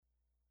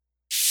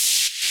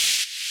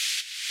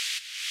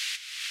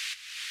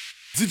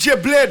DJ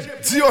Blade,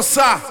 dis-yo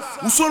ça,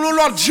 où sont nos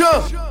lords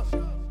gens?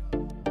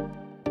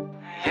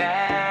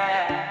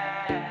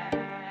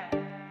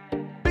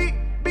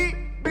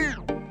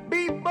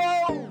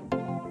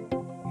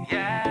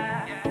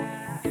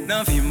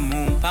 Dans vie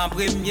mon pas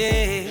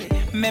premier,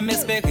 même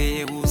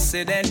espérer ou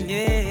c'est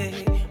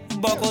dernier.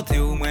 Bon côté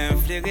ou moins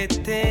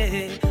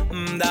fléreté,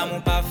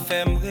 m'dam pas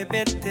fait me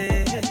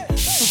répéter. Tout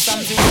ça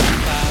me dit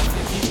pas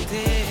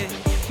vérité,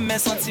 mes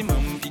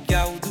sentiments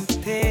m'piga ou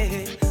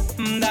douter.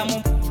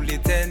 M'dam pour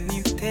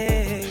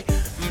l'éternité,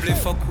 m'vle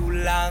faut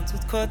couler de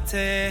tous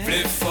côtés.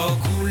 M'vle faut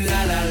couler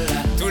la la,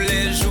 tous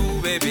les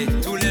jours bébé,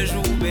 tous les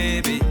jours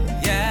bébé.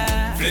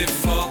 Yeah, m'vle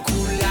faut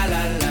couler la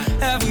la,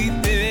 every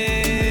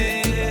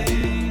day.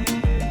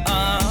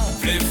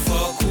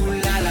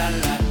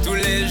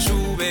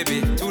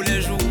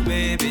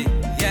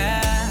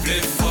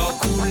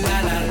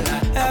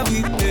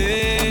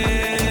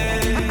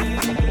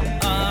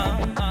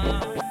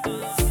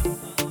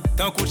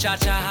 Tant coup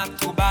cha-cha ak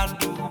tout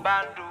bandou,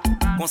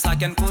 kon sa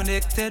ken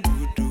connecté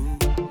doudou.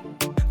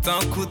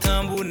 Tant coup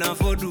tambour nan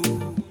vodou,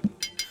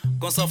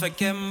 kon sa fait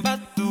kem bat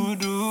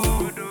doudou.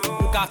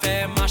 Ou ka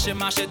fait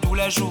marcher tous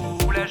les jours.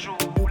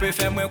 Ou peut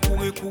faire moi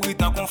courir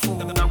tant qu'on fou.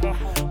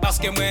 Parce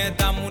que moi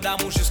d'amour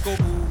jusqu'au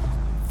bout.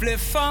 Vle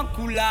fan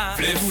koula,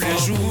 tous les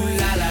jours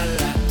la la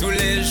la. Tous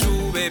les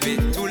jours bébé,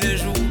 tous les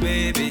jours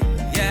bébé.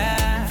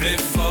 Yeah, vle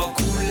fan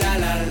koula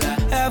la la.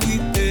 Every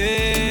day.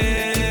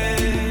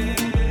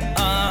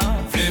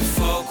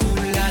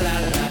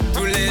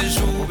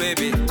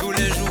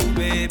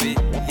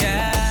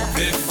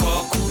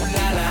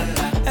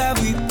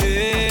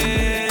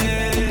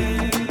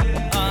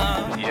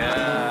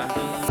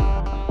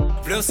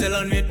 C'est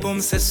la nuit pour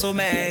me c'est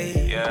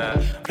sommeil.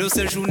 Plus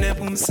c'est journée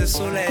pour me c'est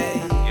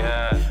soleil.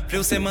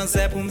 Plus c'est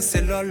manzé pour me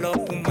c'est lolo.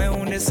 Pour moi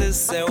on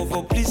nécessaire au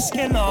vaut plus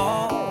que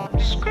l'or.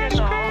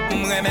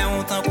 M'aimer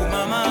autant pour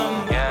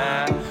maman.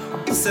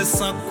 C'est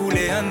sans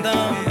couler en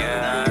dame.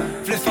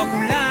 Plus fort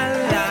couler la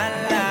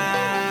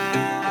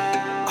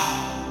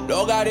la.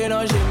 Regardez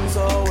dans j'aime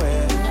ça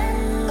ouais.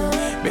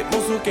 Mets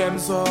mon sou qu'aime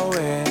ça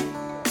ouais.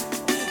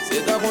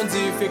 C'est ta qu'on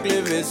dit fait que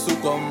lever sous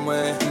comme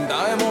moi.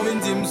 T'as mon vin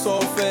dit m'so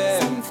fait.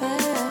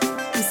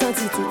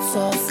 Senti tout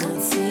ça,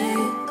 senti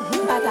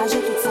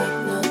partager tout ça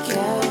dans le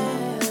cœur.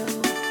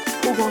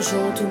 Ou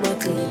bonjour, tout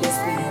monter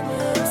l'esprit.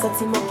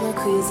 Sentiment pour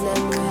crise la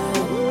nuit.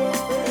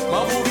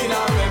 Ma vie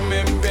n'a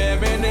même père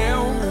mené.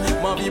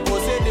 Ma vie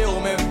possédée ou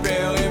même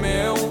père aimé.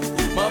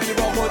 Ma vie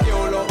bon côté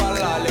ou l'on va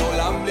l'aller. Ou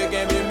l'âme de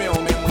gain aimé. Ou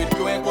même rite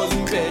que un cause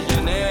une paix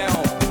gênée.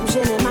 Je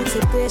n'aime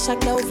accepter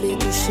chaque là où vous voulez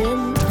toucher.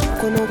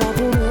 Qu'on n'a pas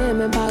pour moi,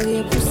 même pas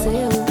rien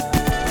pousser.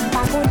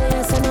 Pas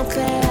connaître son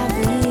enfer à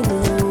vivre.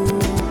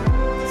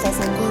 Ça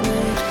s'en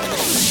connaît.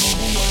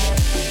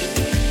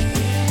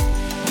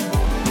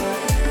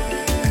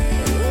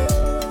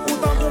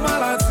 Autant pour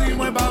maladie,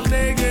 moi pas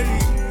v'lait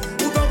guérir.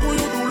 Autant pour une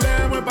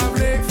douleur, moi pas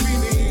v'lait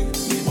finir.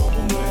 Il bon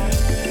pour moi.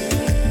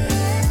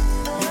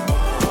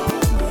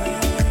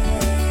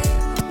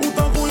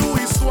 Autant pour une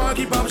histoire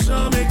qui pas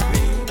jamais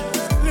écrit.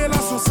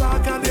 Relation ça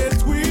qu'a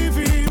détruit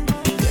vie.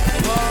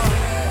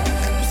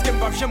 Puisque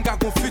m'pas j'aime qu'a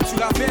conflit sur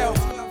la verre.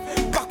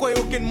 Par quoi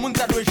aucun monde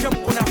ça doit j'aime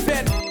qu'on a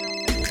fait.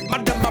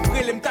 Madame m'a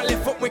prélé m't'allé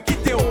faut que moi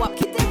quitter.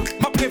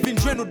 M'a prévenu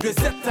jouer nous 2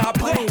 ans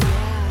après.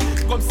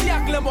 Comme si à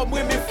clé moi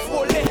me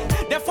frôler.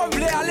 Des fois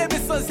m'vle aller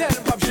mais sans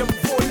elle pas j'aime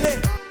voler.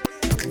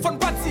 Faut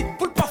parti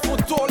pour pas faut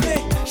tourner.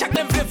 Chaque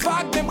même vle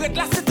vague même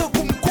reclasser de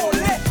pour me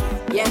coller.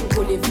 Y'en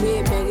pour les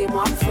vrais mais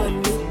moi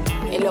funny.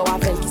 Et leur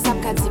avec qui ça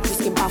qu'a dit plus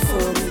que pas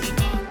funny.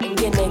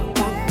 Y'en n'est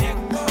pas.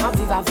 En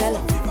vive avec elle.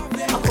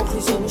 En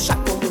conclusion nous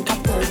chaque monde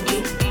capteur.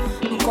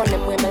 Nous connaît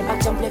moi même pas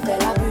j'aime les faire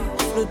la rue.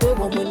 Nous deux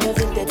bon mon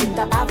neveu tête une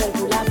tape avec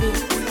pour la vie.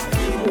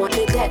 Moi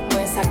les têtes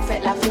moi ça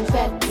fait la fin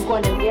fête. Tu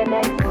connais bien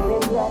elle.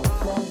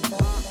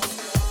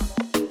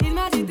 Il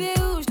m'a dit t'es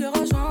où je te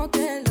rejoins en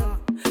tel.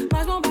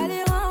 Moi je m'en bats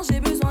les reins, j'ai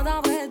besoin d'un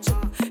vrai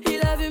job.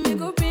 Il a vu mes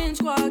copines,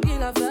 je crois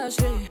qu'il a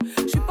flashé.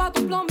 Je suis pas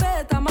tout plan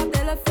bête, à ma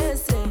télé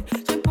fessée.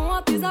 Je réponds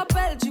à tes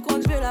appels, tu crois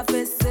que je vais la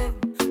fesser.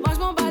 Moi je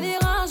m'en bats les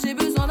reins, j'ai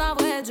besoin d'un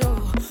vrai job.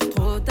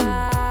 Trop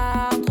tard,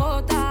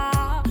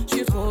 je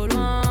suis trop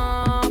loin.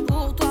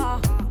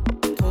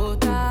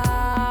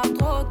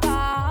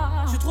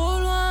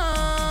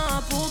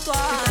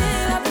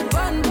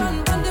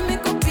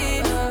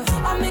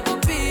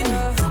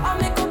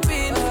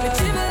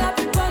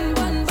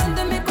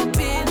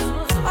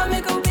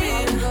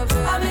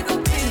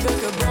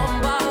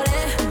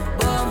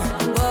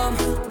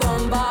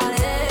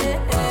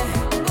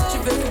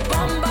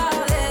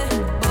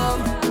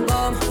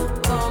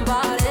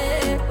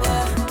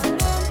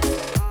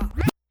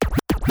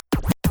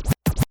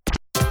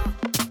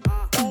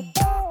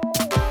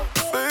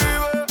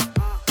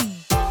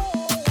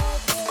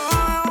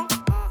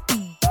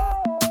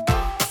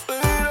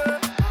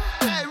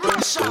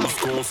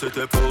 On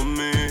s'était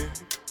promis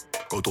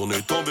quand on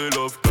est tombé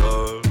love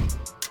call.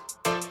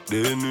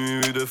 Des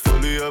nuits de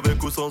folie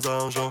avec ou sans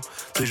argent.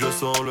 Si je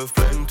sens le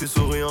flingue, tu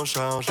souris en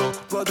chargeant.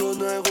 Pas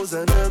d'honneur aux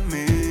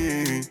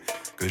ennemis,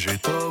 que j'ai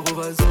tort ou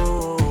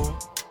raison.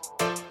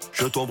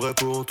 Je tomberai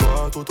pour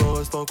toi tout en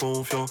restant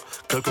confiant.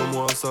 Quelques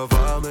mois ça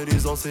va, mais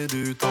 10 ans c'est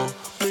du temps.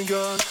 Mais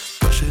gars,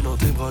 caché dans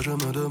tes bras je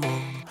me demande,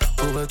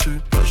 pourrais-tu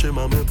cacher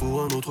ma main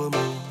pour un autre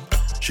monde?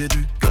 J'ai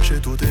dû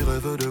cacher tous tes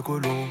rêves de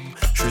colombe.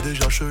 Je suis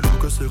déjà chelou,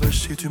 que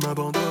serais-je si tu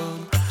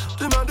m'abandonnes?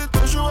 Tu m'as dit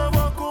toujours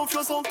avoir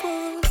confiance en toi.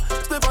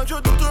 C'est pas que je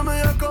doute mais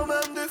y'a quand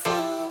même des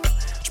fois.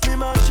 Je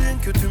m'imagine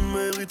que tu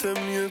mérites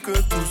mieux que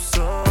tout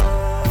ça.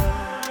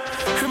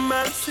 Que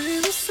même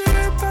si je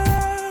sais pas,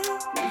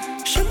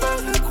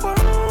 j'aimerais croire.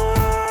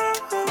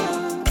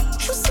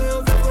 Je sais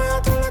on devrait à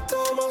tout le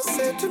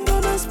commencer, tu me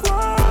donnes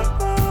espoir.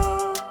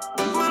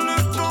 Mais le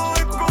temps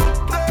est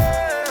compté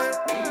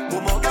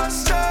pour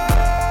m'engager.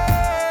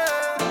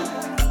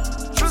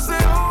 Je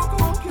sais au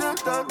combien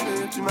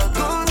d'années tu m'as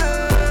donné.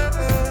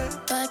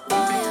 But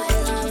boy I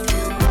love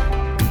you,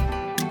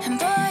 and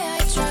boy I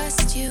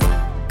trust you.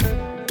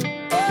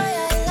 Boy I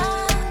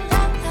love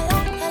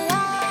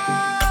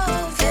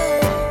you.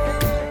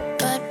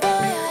 But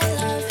boy I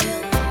love you,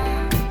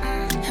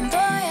 and boy I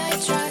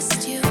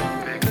trust you.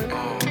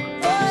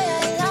 Boy I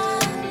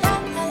love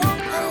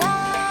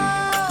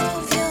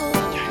you.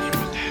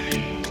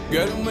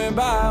 Girl, mwen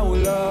ba ou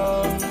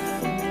love.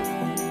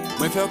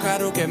 Mwen fè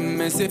karaoke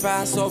men se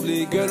pa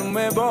sovli. Girl,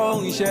 mwen bon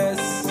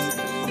richesse.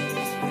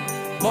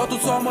 Bon tout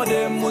son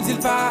modem, moun dil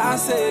pa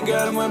ase.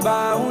 Girl, mwen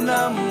ba ou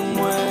nan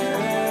mwen.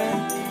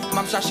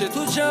 M'am chache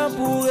tout jan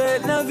pou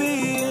et nan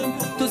vil.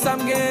 Tout sa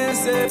m'gen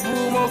se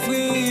pou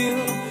m'offrir.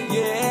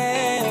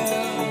 Yeah.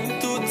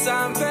 Tout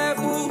sa m'fè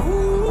pou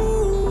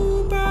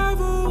ou, pa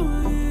vou.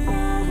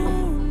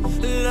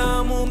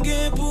 L'amour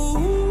m'gen pou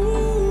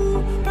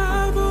ou,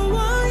 pa vou.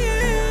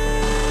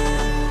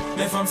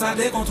 Mais femme ça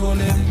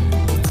décontrôlé.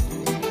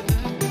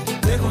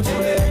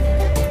 Décontrôlé.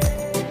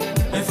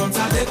 Mais femme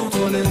ça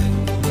décontrôlé.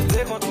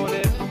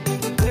 Décontrôlé.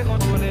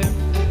 Décontrôlé.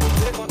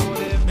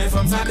 Décontrôlé. Mais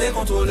femme ça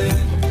décontrôlé.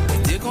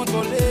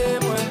 Décontrôlé,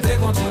 moi.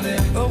 Décontrôlé.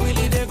 Oh oui, il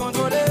est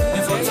décontrôlé.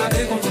 Mais femme ça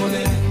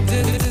décontrôlé.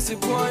 This is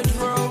point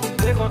from.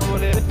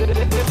 Décontrôlé.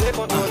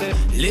 Décontrôlé.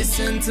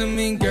 Listen to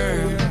me,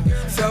 girl.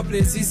 Faire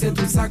plaisir, c'est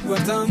tout ça que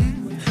j'attends.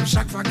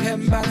 Chaque fois qu'elle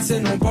me bat, c'est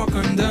non pas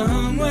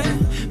condamné.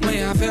 Moi,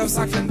 à faire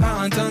ça que je ne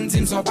pas entendre. Si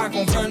je ne sont pas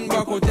comprendre,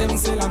 bon côté,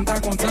 c'est là, m'ta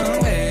content.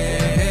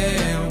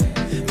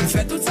 Je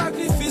fais tout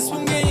sacrifice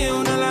pour me gagner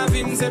dans la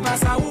vie, c'est pas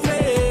ça ouvert.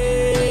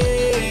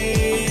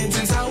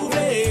 C'est ça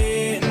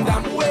ouvert.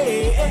 M'dame,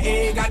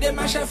 ouais, gardez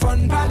ma chef,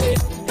 on parle.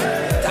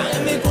 T'as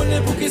aimé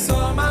connaître pour qu'ils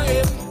soient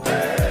mariés.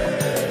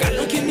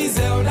 Gardez qui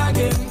misère la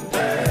game.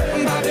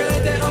 M'ba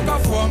vérité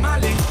encore fort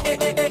malé.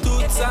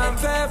 Tout ça me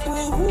fait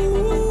pour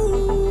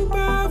vous,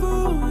 pas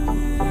vous.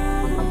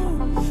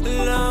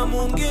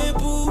 L'amour m'gagne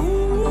pour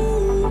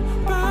vous,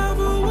 pas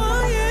vous.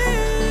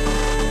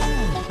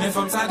 Mais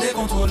femmes ça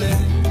décontrôlé.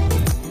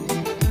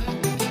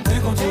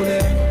 Décontrôlé.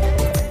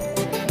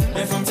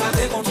 Mais femmes ça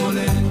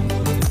décontrôlé.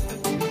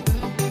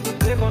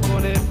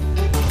 Décontrôlé.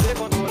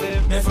 Décontrôlé.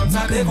 Mais femmes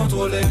ça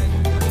décontrôlé.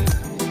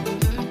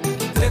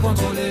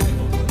 Décontrôlé.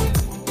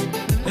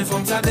 Mais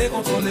femmes ça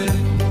décontrôlé.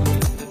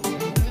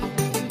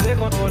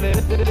 Décontrôlé.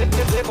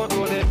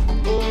 Décontrôlé.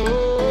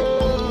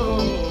 Oh,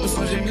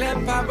 son j'aime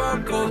l'aime pas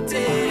bon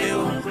côté.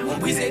 On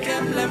brise et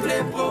qu'elle l'aime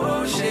les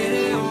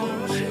procher.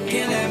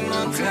 Qu'elle aime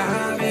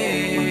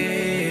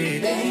enclaver.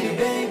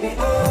 Baby,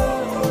 oh.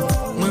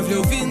 Moi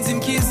v'l'au vin dim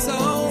qui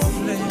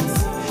souffle.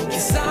 Qui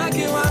ça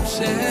qui va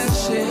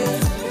chercher.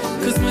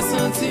 Que je me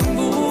senti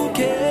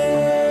bouquet.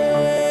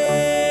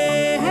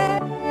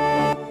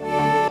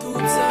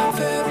 Tout ça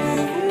fait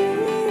vous,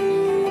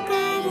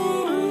 pas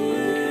vous.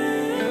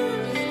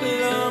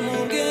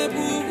 L'amour est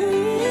pour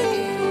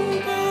vous,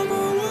 pas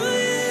vous.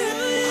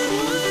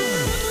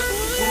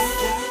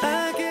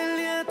 Aquel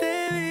día te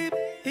vi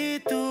y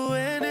tu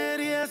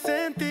energía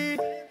sentí.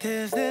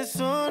 Desde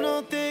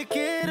solo te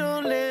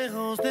quiero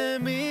lejos de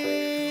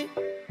mí.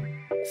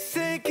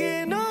 Sé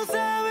que no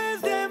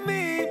sabes de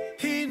mí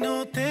y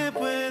no te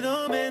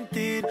puedo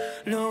mentir.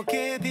 Lo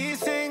que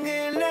dicen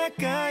en la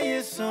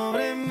calle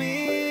sobre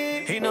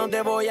mí. Y no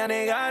te voy a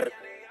negar.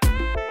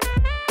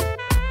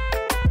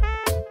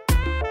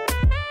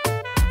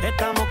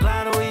 Estamos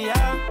claros y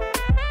ya.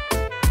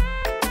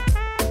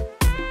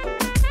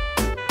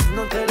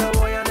 No te lo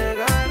voy a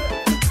negar.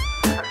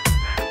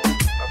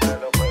 No te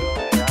lo puedo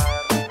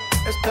negar.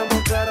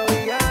 Estamos claros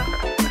y ya.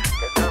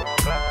 Estamos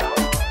claros.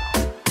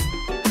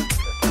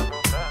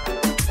 Estamos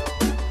claros.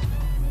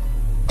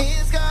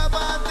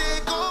 Escápate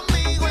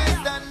conmigo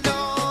esta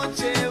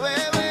noche,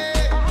 bebé.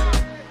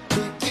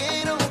 Te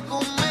quiero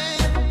comer.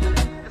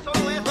 Eso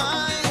no es más.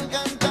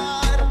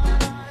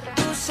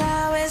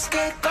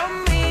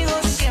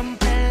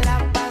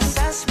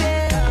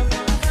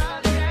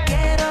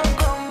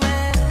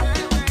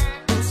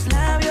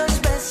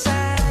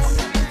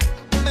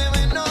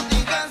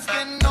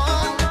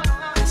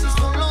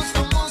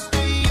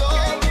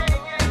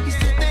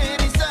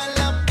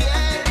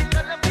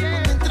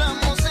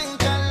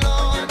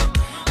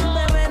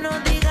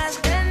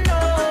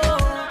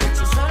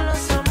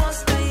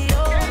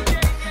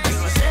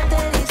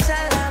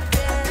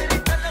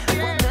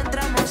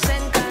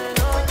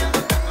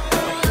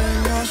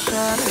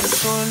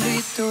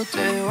 si tú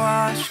te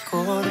vas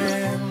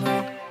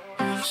corriendo,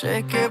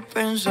 sé que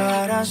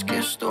pensarás que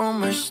esto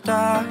me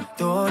está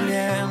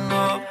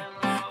doliendo.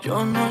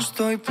 Yo no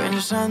estoy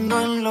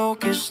pensando en lo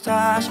que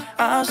estás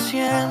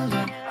haciendo.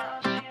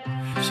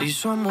 Si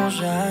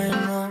somos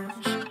ajenos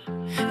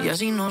y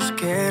así nos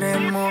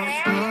queremos.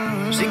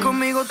 Si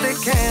conmigo te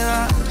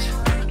quedas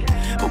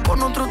o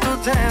con otro tú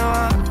te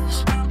vas,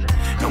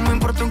 no me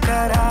importa un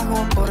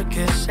carajo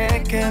porque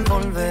sé que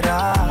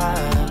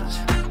volverás.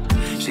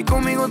 Si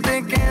conmigo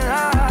te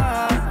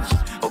quedas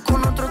o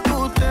con otro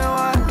tú te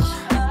vas,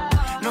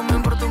 no me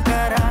importa un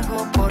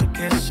carajo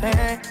porque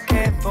sé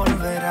que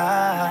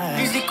volverás.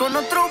 Y si con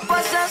otro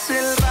pasas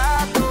el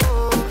rato,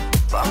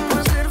 vamos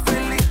a ser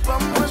feliz,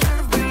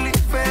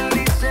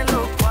 felices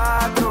los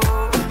cuatro.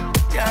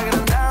 Y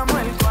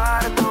agrandamos el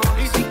cuarto.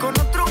 Y si con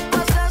otro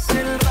pasas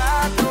el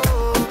rato,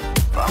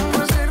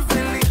 vamos a ser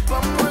feliz,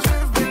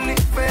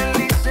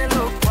 felices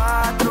los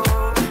cuatro.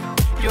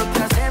 Yo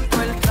te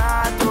acepto el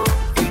trato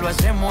y lo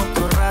hacemos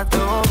todo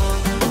rato.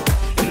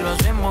 Y lo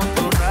hacemos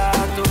todo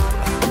rato.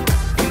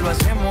 Y lo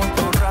hacemos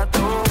todo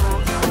rato.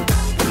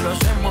 Y lo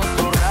hacemos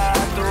todo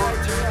rato.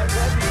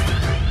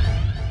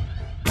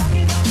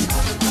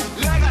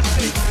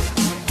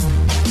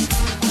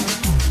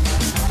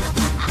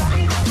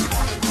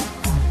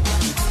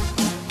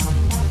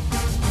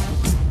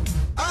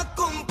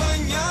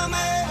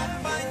 Acompáñame,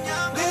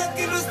 deja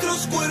que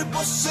nuestros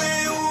cuerpos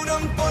se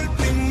unan por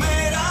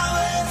primera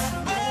vez.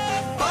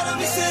 Para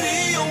mí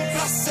sería un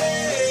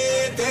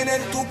placer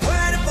tener tu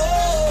cuerpo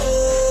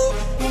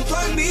junto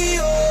al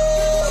mío,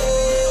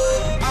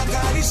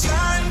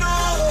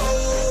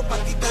 acariciarnos, pa'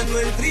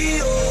 quitarnos el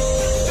frío,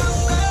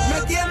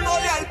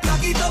 metiéndole al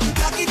plaquito,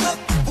 plaquito,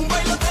 un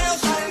bailoteo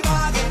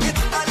salvaje, que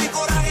dale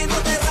coraje, no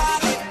te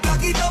rajes,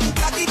 plaquito,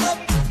 plaquito,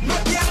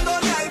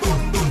 metiéndole al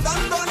bum bum,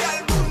 dándole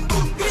al bum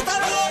bum,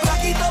 grítalo,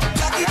 plaquito,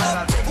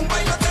 plaquito, un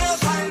bailoteo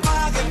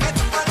salvaje, que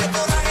dale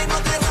coraje, no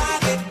te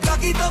rajes,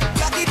 plaquito,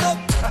 plaquito,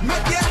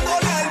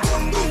 metiéndole al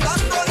bum bum,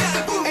 dándole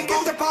al bum bum. Es que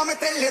te pa'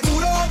 meterle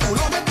duro,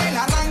 duro desde el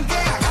arranque,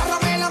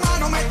 agárrame la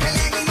mano,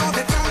 métele y no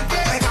te tranque,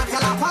 pégate a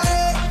la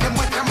pared,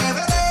 demuéstrame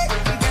bebé,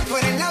 que tú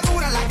eres la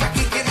dura, la que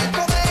aquí tiene el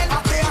poder,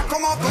 bateas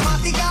como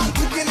automática,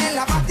 tú tienes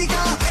la práctica,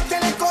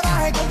 métele el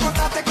coraje,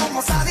 comportate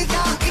como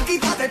sádica, y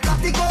quítate el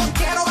plástico,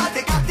 quiero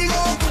darte castigo,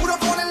 duro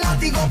con el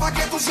látigo, pa'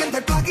 que tú sientes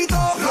el plaquito,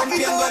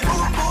 rompiendo el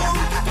bum bum,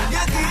 de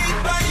aquí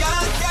pa' allá,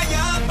 de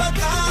allá pa'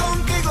 acá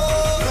contigo,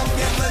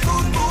 rompiendo el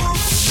bum bum,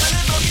 dale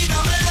poquito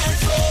de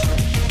eso,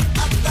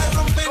 hasta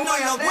rompernos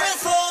los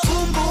huesos,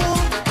 bum bum,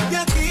 de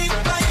aquí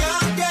pa' allá,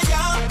 de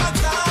allá pa'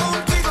 acá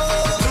contigo,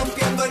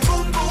 rompiendo el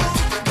bum bum,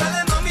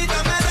 dale mami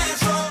dame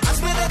eso,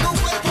 hazme de tu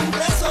cuerpo un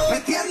beso,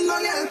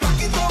 metiéndole al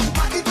paquito,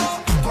 paquito,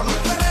 con un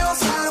perreo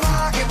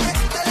salvaje,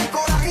 métele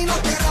coraje y no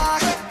te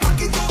rajes,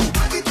 paquito,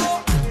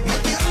 paquito,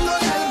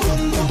 metiéndole al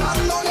bum bum,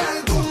 dándole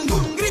al bum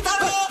bum,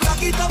 grítalo,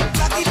 plaquito,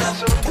 plaquito,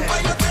 un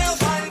bailoteo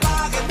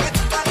salvaje,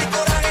 métele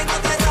coraje, no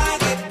te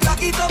rajes,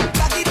 plaquito,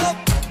 plaquito,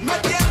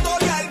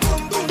 metiéndole al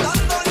bum bum,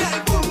 dándole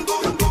al bum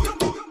bum.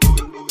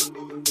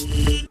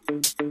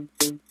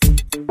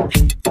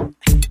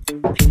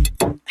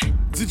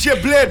 DJ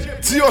Blade,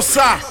 dis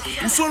ça,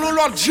 ou solo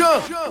l'autre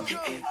gens.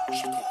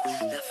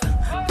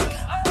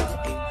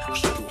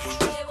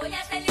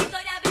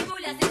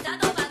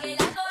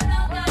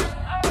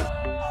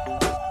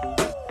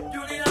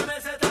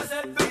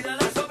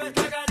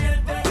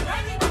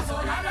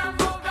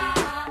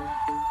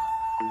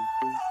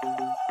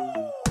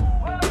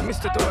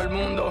 Viste todo el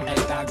mundo,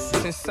 el taxi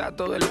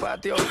sensato del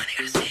patio.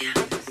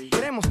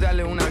 Queremos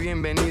darle una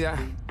bienvenida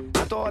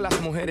a todas las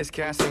mujeres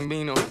que hacen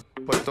vino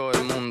por todo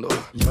el mundo.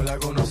 Yo la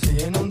conocí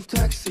en un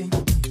taxi,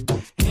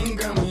 en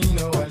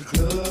camino al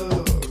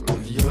club.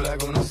 Yo la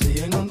conocí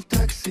en un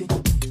taxi,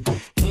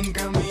 en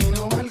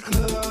camino al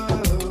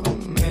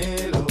club.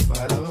 Me lo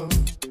paró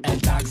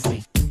el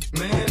taxi,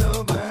 me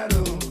lo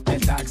paró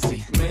el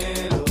taxi,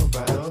 me lo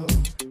paró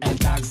el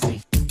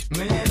taxi,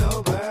 me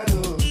lo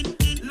paró.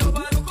 Lo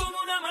paró con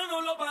una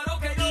mano, lo paró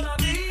que yo la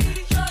vi.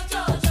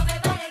 Yo me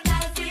paré el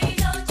taxi,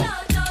 yo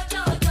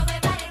me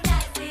paré el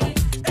taxi.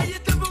 Ella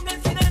tuvo un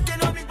accidente,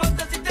 no me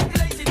importa si te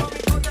crees, si no me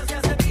importa si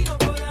hace vino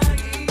por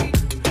ahí.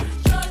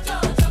 Yo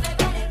me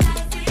paré el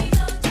taxi,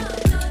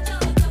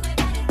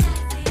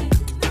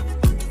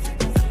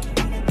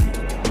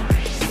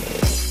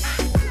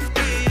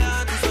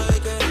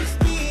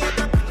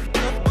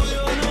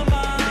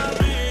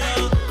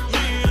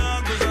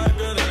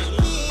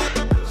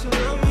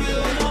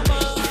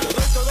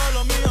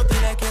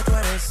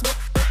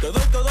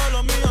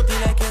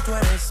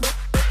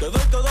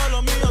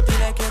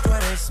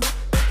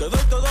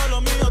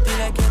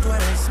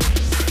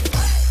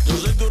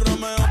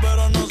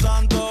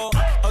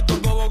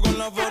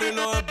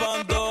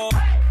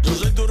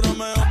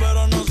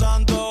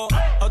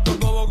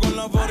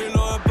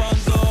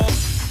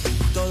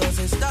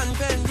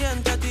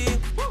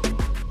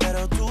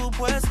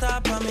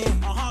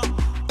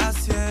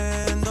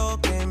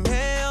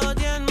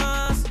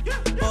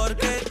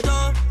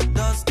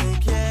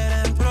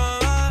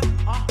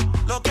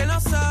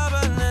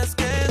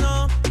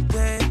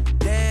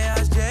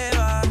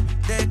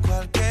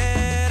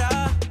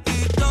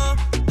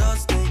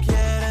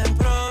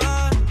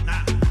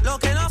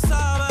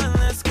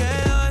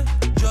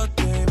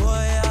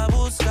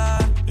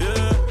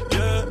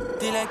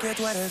 que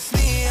tú eres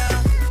mía,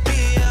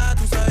 mía,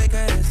 tú sabes que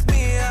eres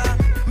mía,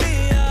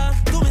 mía,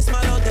 tú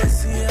misma lo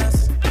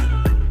decías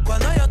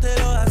cuando yo te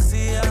lo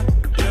hacía.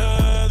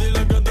 Yeah,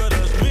 dile que tú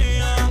eres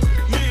mía,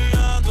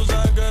 mía, tú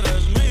sabes que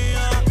eres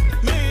mía,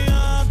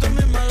 mía, tú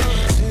misma lo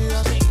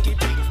decías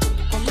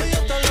cuando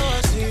yo te lo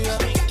hacía.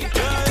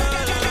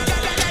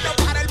 Que no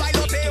para el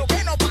bailoteo,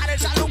 que no para el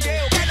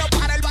salungueo, que no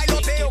para el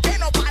bailoteo, que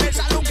no para el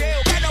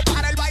salungueo, que no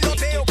para el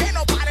bailoteo, que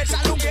no para el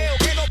salungueo,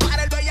 que no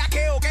para el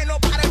bellaqueo, que no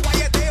para el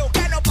guayeteo,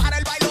 que no para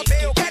el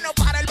bailoteo, que no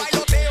para el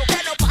bailoteo,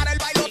 que no para el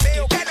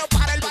bailoteo, que no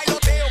para el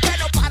bailoteo, que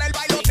no para el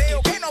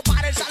bailoteo, que no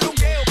para el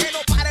salungueo, que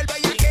no para el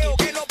bellaqueo,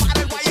 que no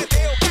para el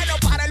guayeteo, que no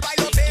para el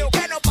bailoteo,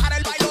 que no para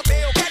el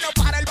bailoteo, que no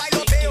para el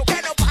bailoteo,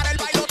 que no para el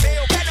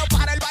bailoteo, que no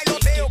para el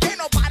bailoteo, que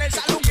no para el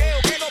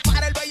salungueo, que no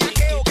para el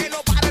bellaqueo, que no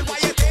para el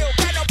guayeteo,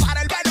 que no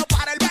para el veno,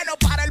 para el veno,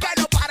 para el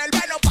veno, para el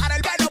veno, para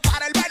el veno,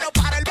 para el veno,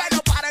 para el veno,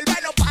 para el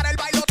veno, para el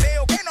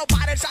bailoteo, que no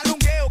para el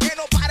salungueo, que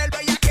no para el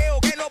bellaqueo,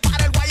 que no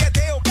para el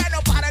guayeteo, que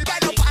no para el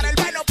veno, para el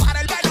veno,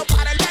 para el veno,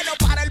 para el veno,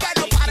 para el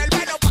veno, para el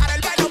veno,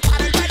 para el veno,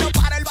 para el veno,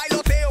 para el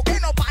bailoteo, que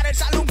no para el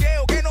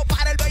salungueo, que no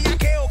para el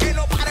bellaqueo, que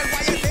no para el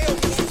guayeteo,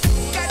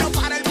 que no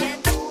para el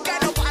vento, que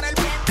no para el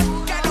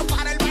vento, que no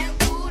para el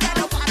vento, que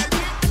no para el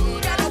vento,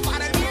 que no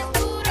para el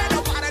vento, que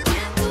no para el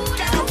vento,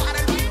 que no para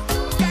el vento,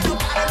 que no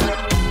para el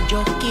vento.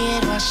 Yo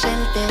quiero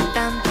hacerte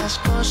tantas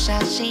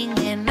cosas sin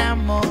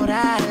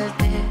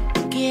enamorarte.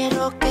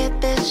 Quiero que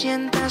te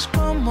sientas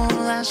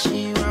cómoda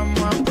si vamos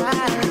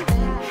aparte.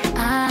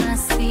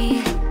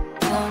 Así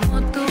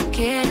como tú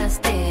quieras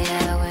te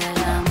hago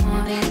el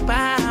amor. Y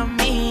para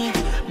mí,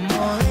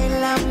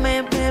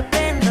 modélame,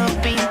 bebé, no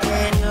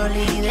interior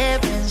y de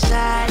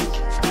pensar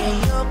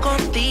que yo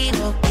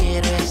contigo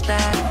quiero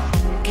estar.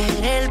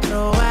 Querer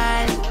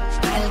probar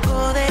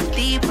algo de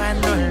ti para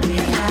no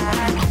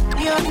olvidar.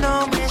 Yo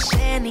no me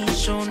sé ni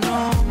su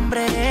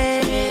nombre,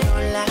 pero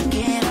la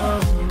quiero.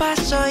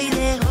 Paso y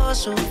dejo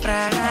su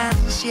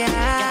fragancia,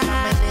 ya no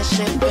me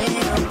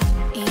desespero.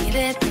 Y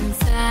de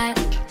pensar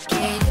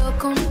que yo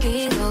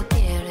contigo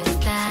quiero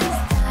estar.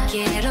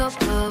 Quiero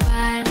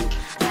probar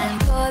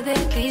algo de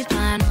ti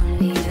para no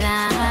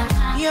olvidar.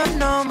 Yo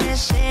no me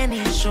sé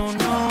ni su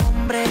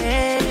nombre,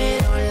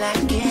 pero la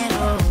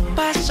quiero.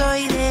 Paso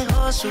y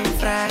dejo su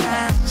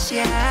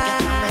fragancia, ya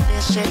no me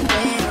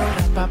desespero.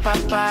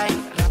 Rapapapay,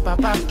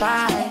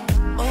 rapapapay,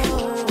 oh,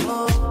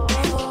 oh,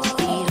 oh.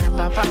 Y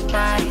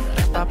rapapapay,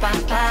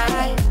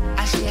 rapapapay,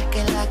 así es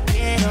que la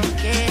quiero,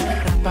 quiero.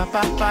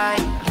 Rapapapay,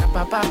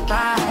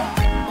 rapapapay,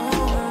 oh,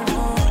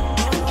 oh,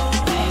 oh.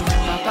 Y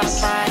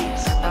rapapapay,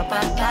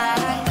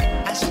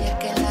 rapapapay, así es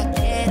que la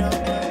quiero.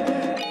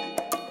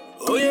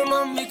 Oye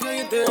mami,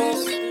 qué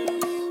interés,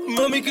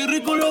 mami, qué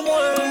rico lo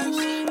mueves.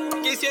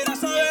 Quisiera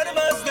saber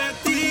más de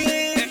ti.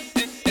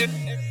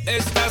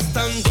 Estás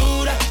tan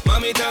dura,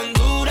 mami, tan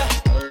dura.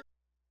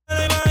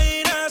 La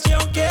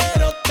imaginación,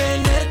 quiero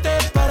tenerte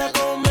para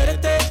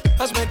comerte.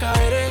 Hazme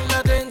caer en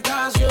la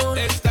tentación.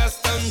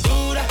 Estás tan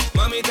dura,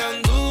 mami,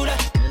 tan dura.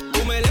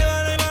 Tú me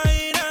elevas la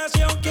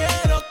imaginación,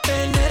 quiero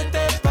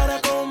tenerte para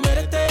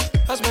comerte.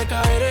 Hazme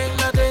caer en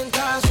la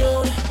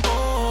tentación.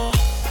 Oh,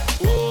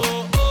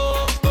 oh,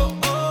 oh, oh,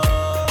 oh,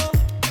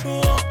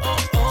 oh, oh,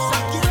 oh.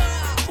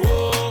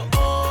 Oh,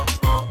 oh,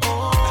 oh,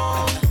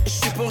 oh. Je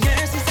suis pour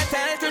rien si c'est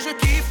elle que je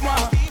kiffe moi.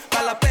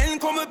 Pas la peine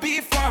qu'on me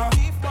biffe moi.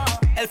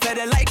 Elle fait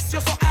des likes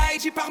sur son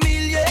IG par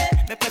milliers,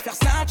 mais préfère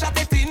Snapchat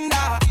et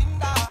Tinder.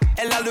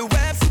 Elle a le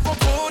web sous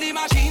contrôle,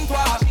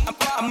 imagine-toi. Un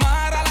peu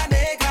amar à la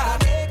negra.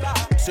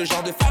 Ce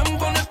genre de femme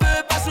qu'on ne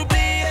peut pas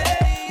s'oublier.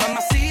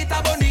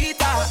 Mamacita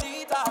bonita.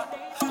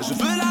 Je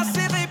veux la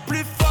serrer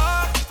plus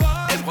fort.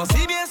 Elle prend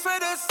si bien soin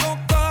de son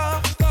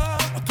corps.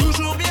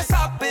 Toujours bien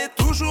sapé,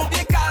 toujours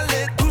bien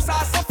calé. Tout ça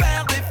sans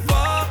faire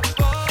d'effort.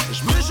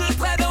 Je me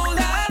jetterai dans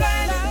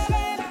l'arène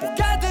pour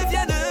qu'elle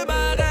devienne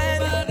ma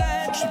reine.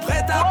 Je suis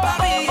prête à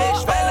parier,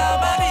 je vais la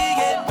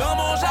marier dans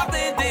mon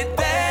jardin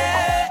d'été.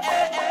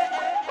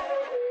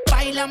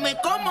 Báilame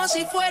como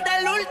si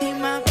fuera la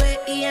última vez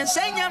y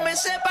enséñame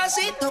ese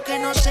pasito que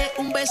no sé,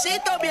 un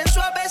besito bien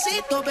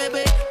suavecito,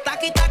 bebé.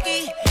 Taqui,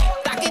 taqui,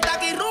 taqui,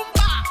 taqui,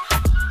 rumba.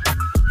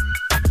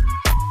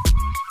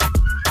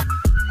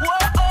 Oh,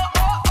 oh,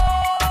 oh,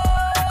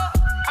 oh.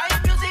 Hay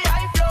music,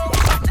 hay flow.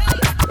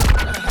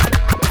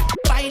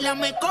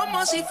 Báilame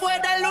como si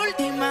fuera la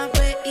última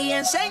vez y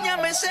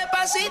enséñame ese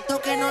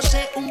pasito que no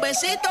sé, un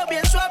besito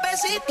bien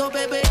suavecito,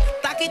 bebé.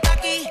 Taqui,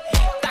 taqui,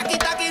 taqui,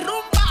 taqui,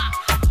 rumba.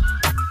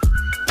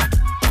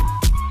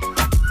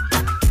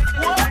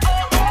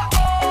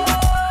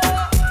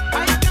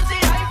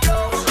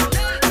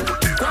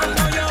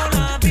 Cuando yo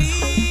la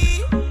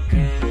vi,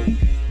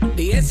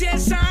 dije si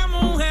esa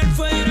mujer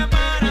fuera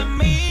para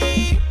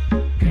mí.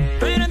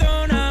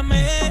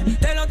 Perdóname,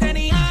 te lo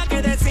tenía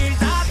que decir.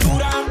 Está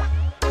dura,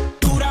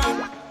 dura,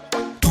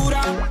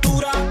 dura,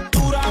 dura,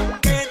 dura.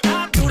 Que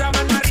está dura,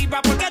 mano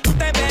arriba porque tú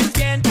te ves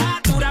bien. Está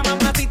dura,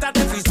 mamacita,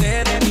 te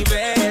fuiste de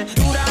nivel.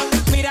 Dura,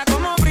 mira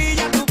cómo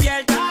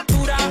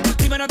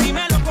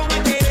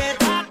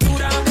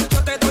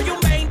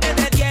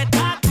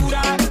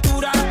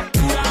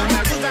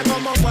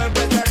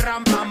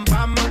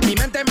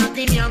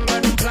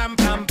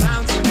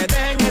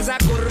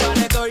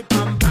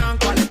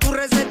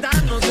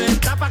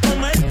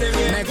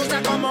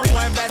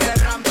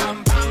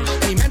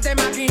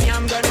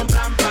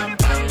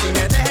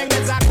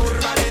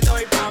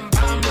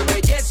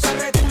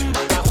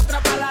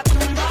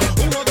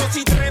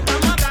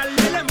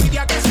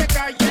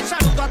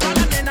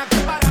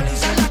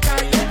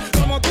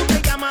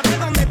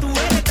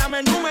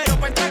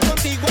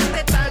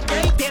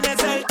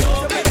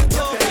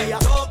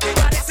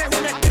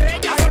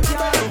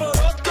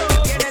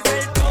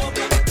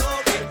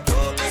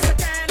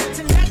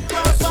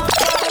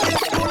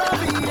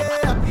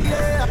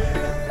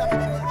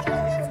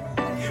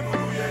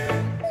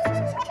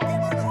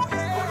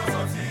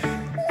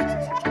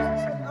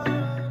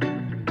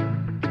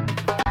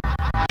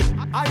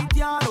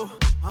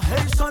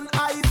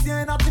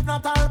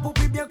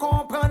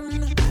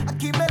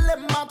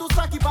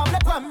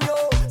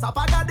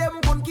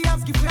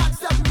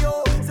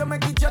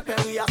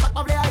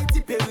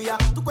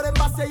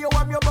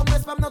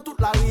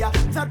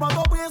spécial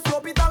pendant prince,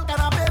 l'hôpital,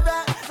 canapé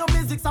vert. Nos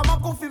musique, ça m'a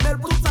confirmé le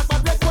bout de ça, pas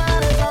de quoi.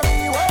 Les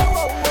amis, wow,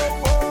 wow, wow,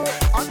 wow.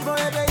 On veut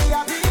réveiller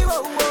à vie,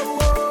 wow, wow,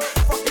 wow.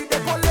 Faut qu'il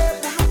décolle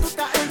pour nous tout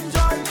à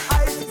enjoy.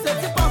 Haïti, c'est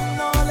si pas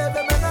non,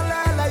 levez maintenant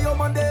là, yo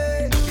mandé.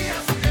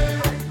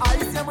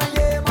 Haïtien,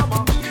 moyen,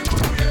 maman.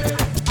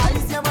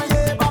 Haïtien,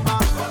 moyen, papa.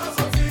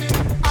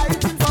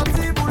 Haïtien,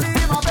 sorti pour lui,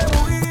 ma belle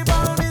mourir,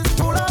 par le risque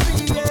pour la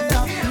vie.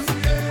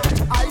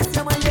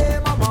 Haïtien,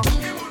 moyen, maman.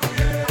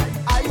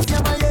 Haïtien,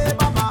 moyen,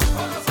 papa.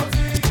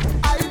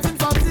 Haïtien,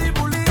 sorti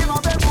pour lui, ma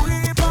belle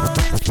mourir, par le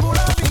risque pour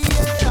la vie.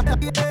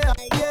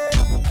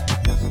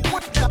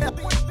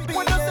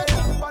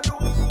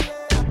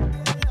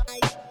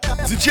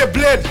 DJ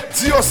Blade,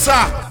 dis-yo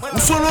ça, ou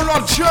solo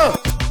l'autre jeu.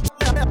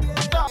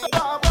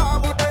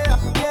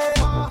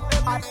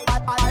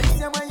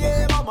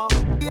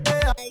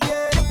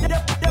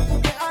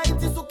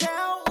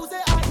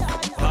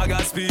 Pas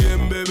gaspiller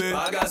bébé,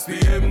 pas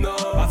gaspiller non.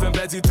 Pas faire un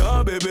petit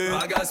temps bébé,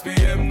 pas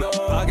gaspiller non.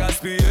 Pas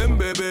gaspiller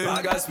bébé,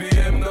 pas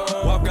gaspiller non.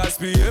 Pas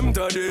gaspiller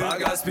m'tendez, pas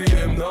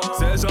gaspiller non.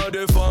 C'est genre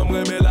de femme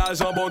remet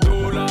l'argent bon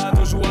dos là.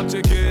 Toujours à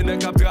checker, n'est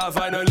qu'à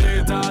travail dans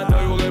l'état.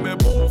 T'as eu remet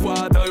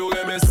pouvoir, t'as eu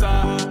remet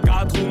ça.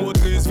 4 roues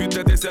motrices,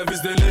 vite tes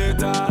services de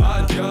l'état.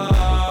 Adia,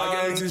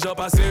 pas exigeant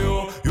passé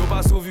yo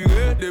pas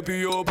sauviré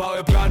depuis yo pas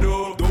un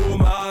plano.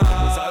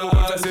 Dommage, ça yo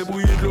pas fait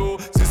bouillir de l'eau.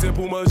 Si c'est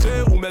pour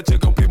manger ou mettre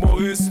comme pis mon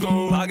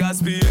resto. Pas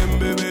gaspiller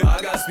bébé,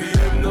 pas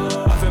gaspiller non.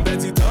 Pas faire un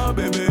petit temps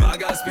bébé, pas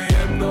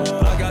gaspiller non.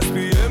 Pas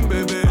gaspiller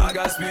bébé, pas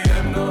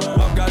gaspiller non.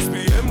 Pas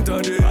gaspiller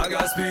m'tendez, pas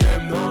gaspiller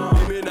non.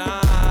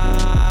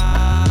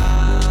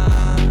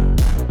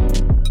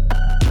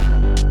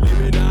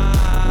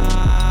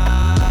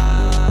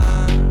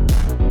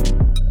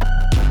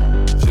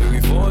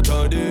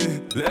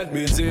 Let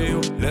me tell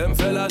you, l'aime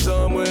fait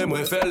l'argent, moi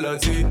fait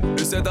l'anti.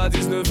 De 7 à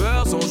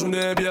 19h, son journée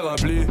est bien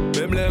remplie.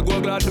 Même les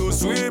gros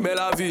glados, oui, mais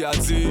la vie a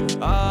dit.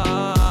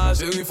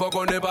 Chérie, faut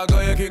qu'on ait pas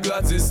gagné qui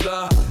gratis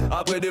là.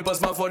 Après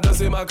dépense, ma faut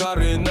danser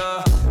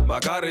Macarena.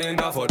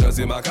 Macarena, faut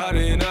danser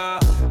Macarena.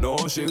 Non,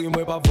 chérie,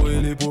 moi pas pour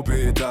les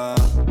poupétas.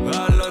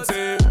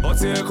 Ralenti, on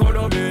tient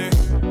économie.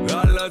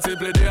 Ralenti,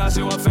 plaider à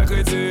chez moi, faire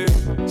crédit.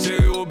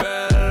 Chérie, ou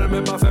belle,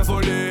 même pas faire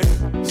folie.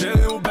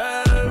 Chérie, ou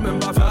belle, même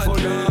pas faire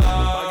folie.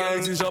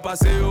 J'en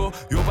passe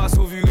yo pas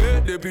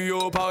souviré depuis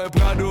yo par un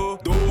prado.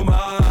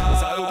 Dommage,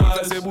 ça yo pas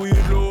fait c'est bouillir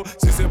de l'eau.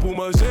 Si c'est pour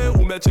manger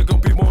ou mettre comme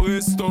pis mon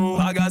resto.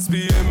 Pas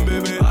gaspiller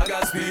bébé, pas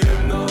gaspiller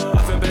non. Pas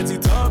fait un petit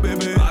temps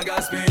bébé, pas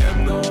gaspiller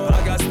non.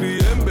 Pas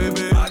gaspiller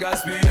bébé, pas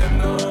gaspiller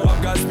non. Pas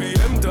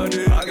gaspiller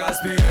m'tendez, pas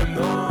gaspiller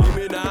non.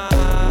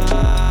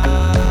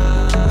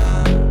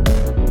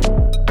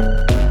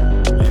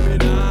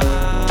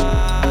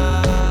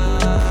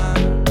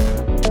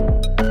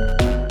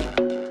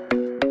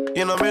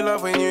 You know me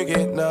love when you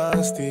get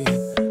nasty.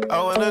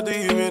 I wanna do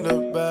you in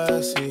the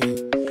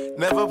backseat.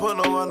 Never put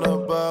no one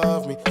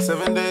above me.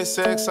 7 days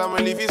sex, I'ma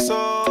leave you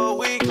so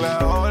weak.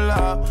 Like hold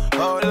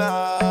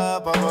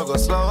up, I'ma go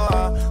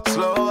slower,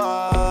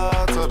 slower.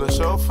 To the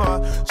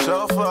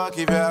chauffeur,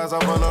 keep your eyes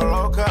up on the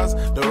road cars.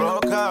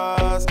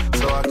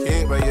 So I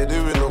can't, but you're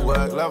doing the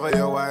work. Love how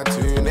your wine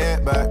tune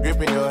it back,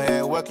 gripping your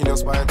hair, working your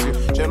spine too.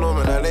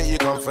 Gentlemen, I let you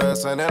come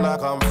first and then I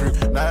come through.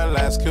 9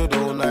 lives killed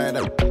all night,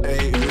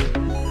 hey.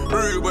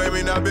 Rude boy,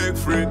 me not big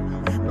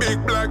friend. Big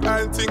black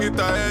and think it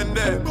a end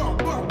then.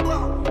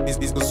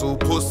 These so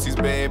pussies,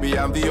 baby.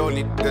 I'm the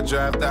only that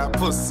drive that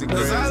pussy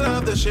crazy. Cause I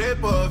love the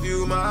shape of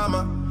you,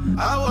 mama.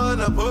 I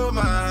wanna put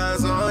my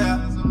hands on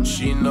ya.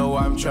 She know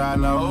I'm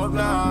tryna hold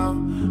now.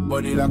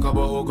 Body like a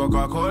bottle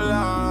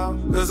Coca-Cola.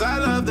 Cause I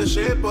love the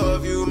shape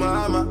of you,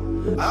 mama.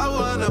 I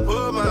wanna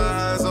put my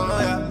hands on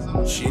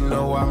ya. She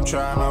know I'm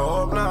tryna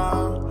hold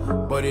now.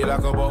 Body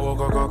like a bottle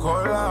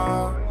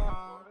Coca-Cola.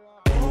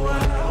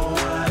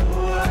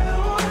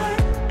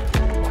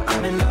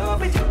 I'm in love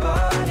with your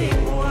body.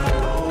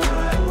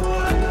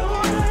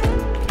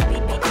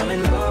 I'm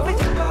in love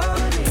with your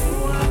body.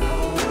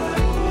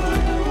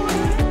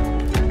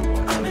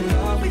 I'm in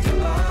love with your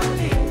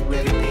body.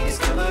 Every day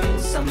discovering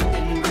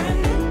something brand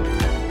new.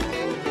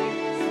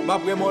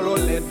 M'après mon lo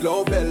led,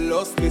 lo belle,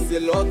 lo stressé,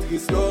 lo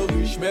triste, lo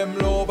riche, même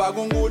lo pas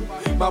gon good.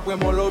 M'après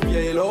mon lo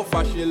bien, lo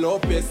fâché, lo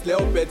peste, lo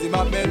petit,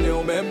 m'a mené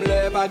ou même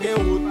le pas gen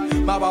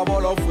route. M'a pas bon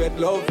lo fret,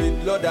 lo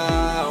vide, lo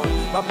down.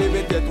 M'a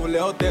privé tête ou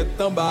le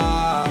tête en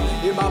bas.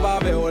 Et m'a pas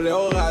ve ou le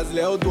rase,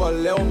 le doigt,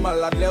 le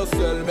malade, le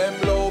seul, même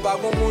lo pas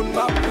gon moun.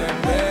 M'a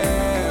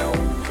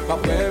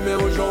prêmé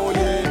au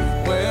janvier.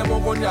 Moi mon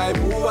cognac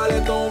pour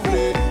aller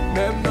tomber.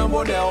 Même dans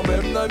bonheur,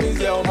 même dans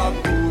misère, m'a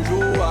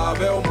toujours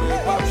avec moi,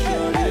 pas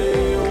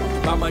changer.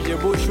 M'a mangé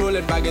beau chaud,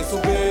 les baguettes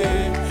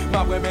soupées.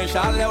 M'a prêmé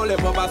chalet, ou les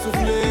pas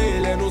souffler.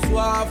 Les nous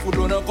soif,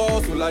 foudre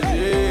encore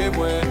soulagé,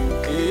 moi.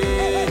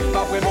 M'a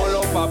prêmé mon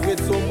love, pas prêt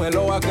de somme, moi,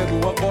 l'eau à quelque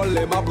ou encore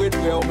les m'a prêt de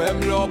frère, ou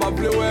même l'eau, m'a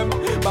prêt ouais.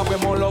 M'a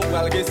prêmé mon love,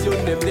 pas la question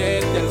de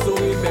peut-être, tel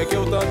souris, mais qui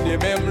autant de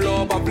même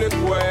l'eau, pas prêt de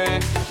ouais.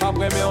 M'a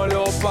prêmé mon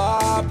love,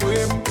 pas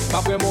prime. M'a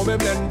prêmé mon même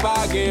l'aine,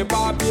 baguette,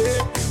 papier.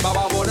 M'a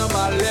pas bon dans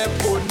ma lèvre,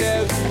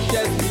 bonheur,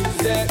 richesse,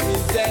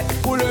 misère,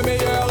 pour le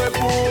meilleur et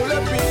pour le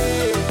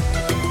pire.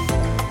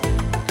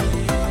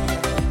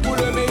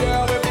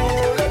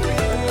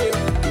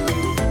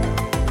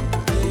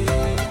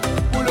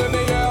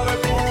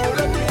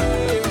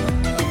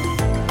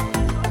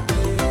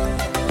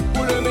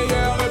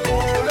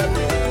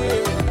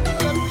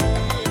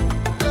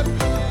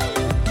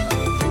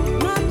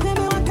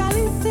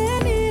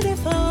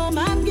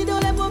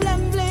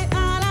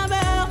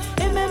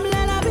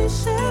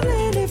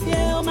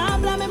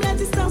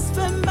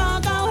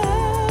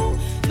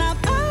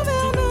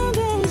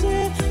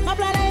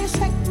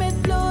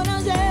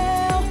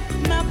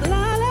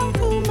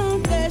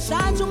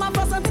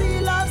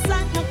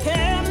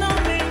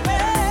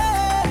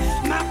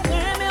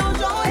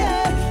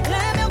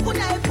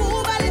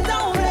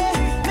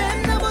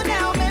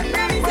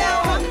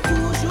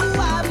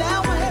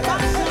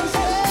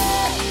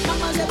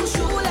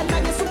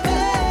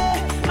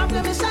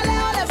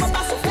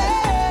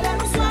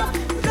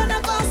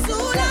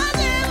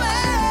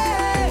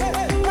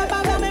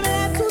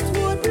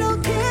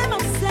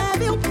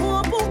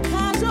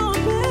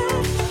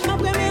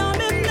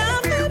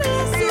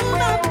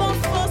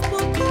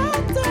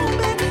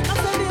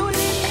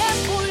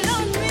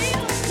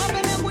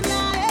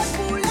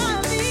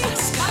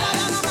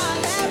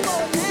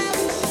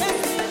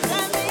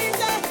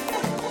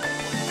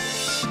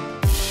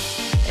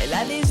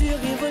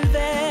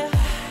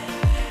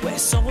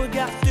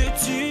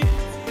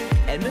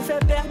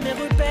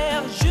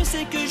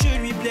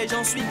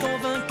 j'en suis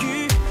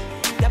convaincu.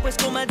 D'après ce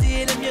qu'on m'a dit,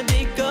 elle aime bien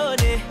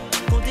déconner.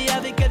 Compter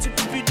avec elle, tu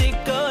peux plus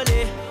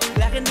décoller.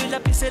 La reine de la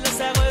piste, elle a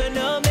sa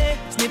renommée.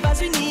 Ce n'est pas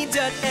une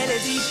idiote, elle est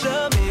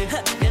diplômée.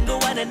 Bien go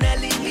one and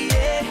alliée.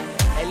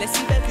 Elle est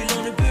si belle que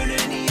l'on ne peut le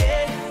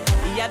nier.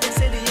 Il y a des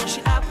scènes et je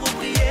suis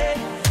approprié.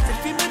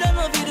 Cette fille me donne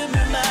envie de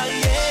me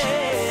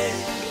marier.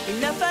 Il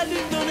n'a fallu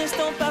qu'un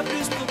instant, pas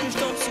plus, pour que je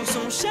tombe sous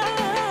son charme.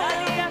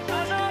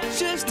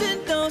 Juste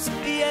une danse,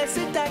 et elle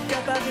s'est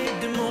accaparée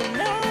de mon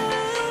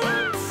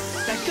âme.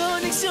 La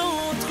connexion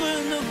entre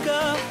nos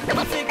corps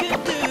ne fait que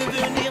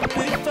devenir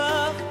plus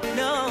fort.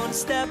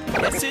 Non-stop,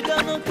 elle se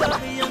donne encore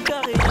et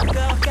encore et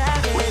encore. Car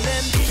elle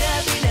aime Bina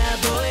Bina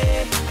Boé,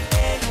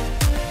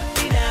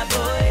 Bina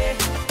Boé,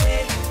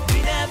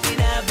 Bina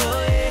Bina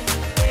Boé.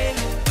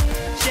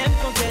 J'aime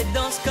quand elle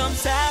danse comme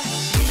ça.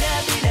 Bina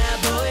Bina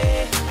Boé,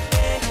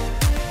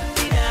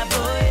 Bina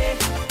Boé,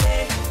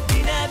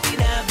 Bina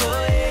Bina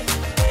Boé.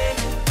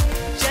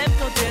 J'aime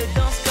quand elle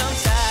danse comme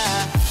ça.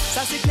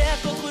 Ça c'est clair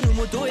qu'entre nous,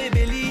 moto et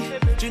belly,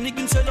 je n'ai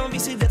qu'une seule envie,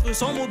 c'est d'être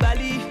son mot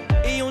bali.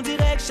 Et on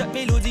dirait que chaque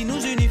mélodie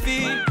nous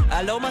unifie.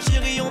 Alors ma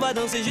chérie, on va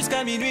danser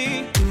jusqu'à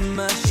minuit.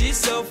 She's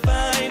so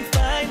fine,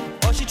 fine.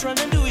 All she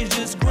tryna do is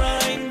just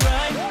grind,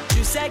 grind.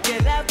 Je sais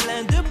qu'elle a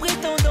plein de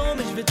prétendants,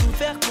 mais je vais tout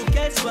faire pour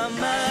qu'elle soit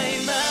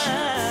mine,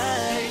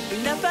 mine.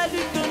 Il n'a fallu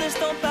qu'un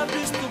instant, pas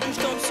plus, pour que je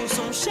tombe sur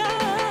son charme.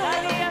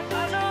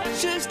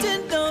 Juste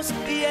une danse,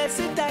 et elle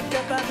s'est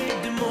accaparée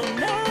de mon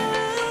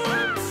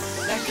âme.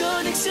 La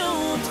connexion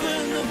entre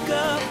nos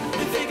corps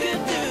ne fait que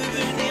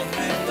devenir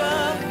plus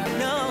fort.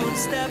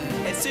 Non-stop,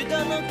 elle se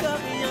donne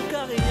encore et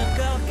encore et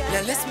encore.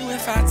 Yeah, laisse-moi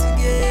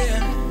fatiguer,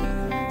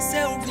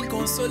 c'est où pour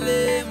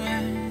consoler.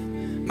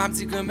 Ma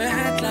petite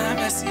grand-mère là,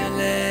 merci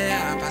elle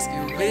est, parce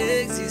qu'elle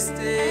veut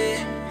exister.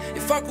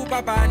 Il faut qu'on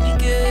pas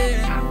paniquer,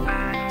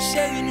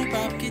 chérie nous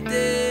pas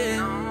quitter.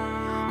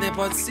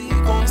 N'importe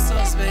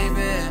circonstance,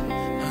 baby,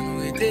 on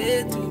nous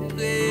était tout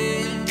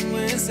près.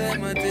 Moi c'est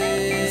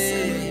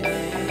monté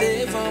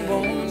devant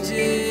bon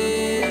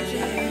Dieu.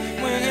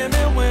 Moi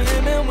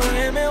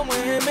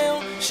remets,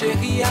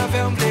 chérie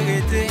avec un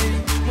vérité.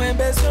 Moi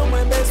besoin,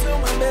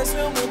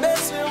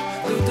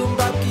 tout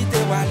m'pas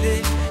quitter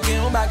aller. Et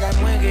on bagaille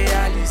moins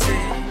réalisé.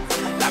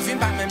 La vie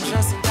pas même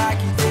chance t'a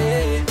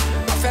quitté.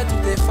 On fait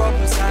tout effort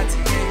pour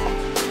s'attirer.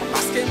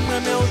 Parce que moi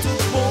mais on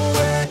tout bon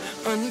ouais.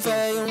 On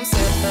fait on sait.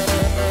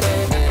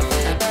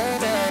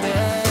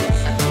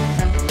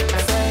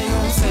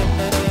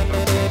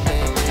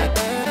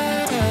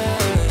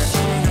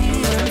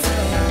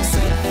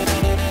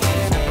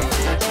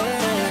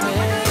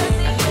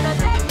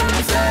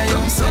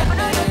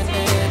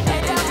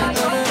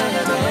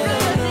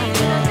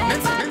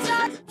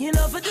 You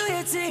know, for do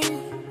your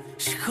thing,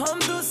 she come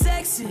too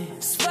sexy,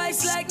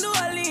 spice like New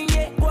Orleans,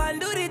 yeah. Go and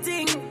do the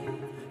thing.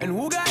 And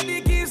who got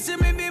the keys to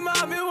me, be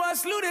mommy,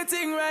 what's do the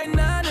thing right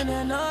now? And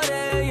I know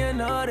that you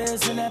know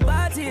this, and that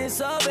body is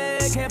so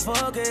big, can't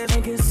focus.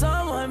 And can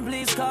someone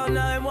please call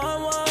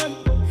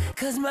 911?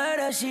 Cause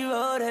murder, she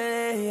wrote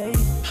it.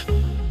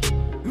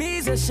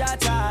 Me's a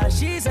shotter,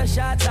 she's a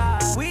shotter.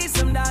 We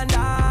some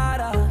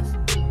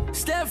dandadas.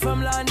 Step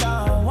from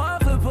London,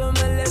 want to put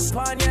my lips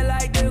on you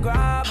like the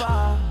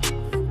grabber.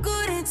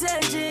 Good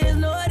intentions,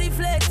 no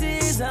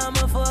deflections. I'm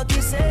a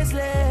fucking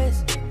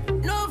senseless.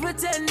 No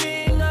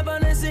pretending, I'm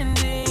on a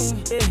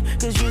sending.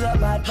 Cause you're a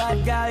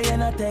bad girl, you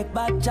know take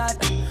back chat.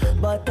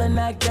 But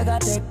tonight you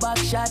gotta take back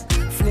shot.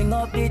 Fling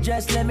up the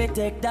dress, let me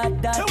take that.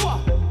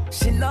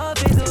 She love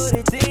to do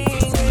the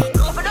thing.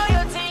 Go for do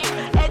your thing,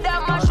 head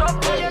down my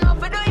shop. You know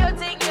for do your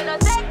thing, you know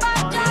take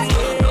back chat.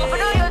 Go for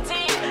do your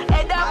thing,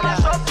 head down my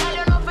shop.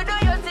 You know for do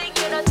your thing,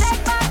 you know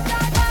take back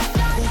chat.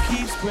 Who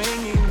keeps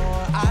bringing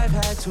more? I've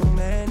had too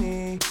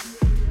many.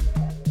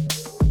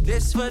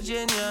 This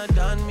Virginia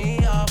done me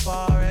up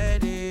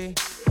already.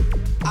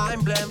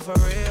 I'm blamed for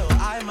real,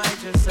 I might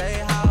just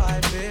say how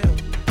I feel.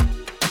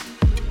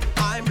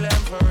 I'm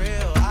blamed for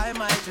real, I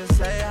might just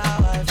say how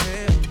I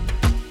feel.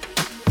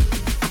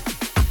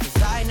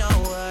 Cause I know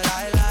what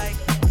I like,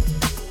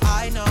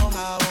 I know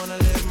how I wanna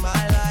live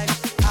my life.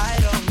 I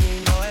don't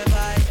need no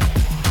advice,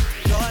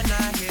 you're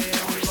not here,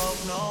 we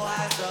both know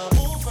I don't.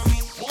 Move for me,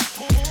 move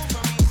for me,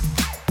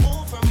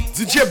 move for me.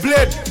 DJ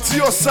Blade,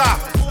 Diosa,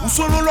 ou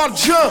solo Lord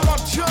Jean.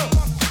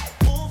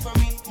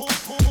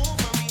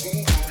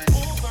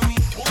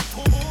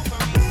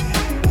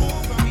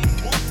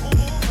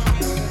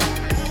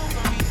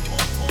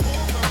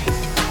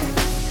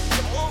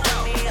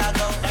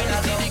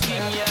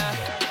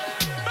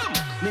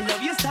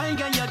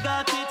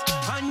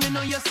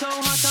 So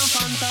hot and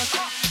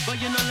fantastic, but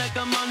you know like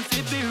a man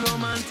fit be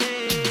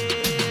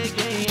romantic,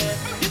 yeah.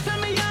 You tell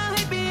me I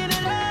hate being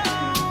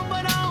alone,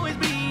 but I always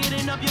be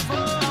hitting up your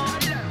phone.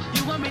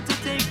 You want me to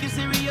take you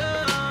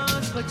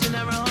serious, but you're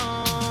never home.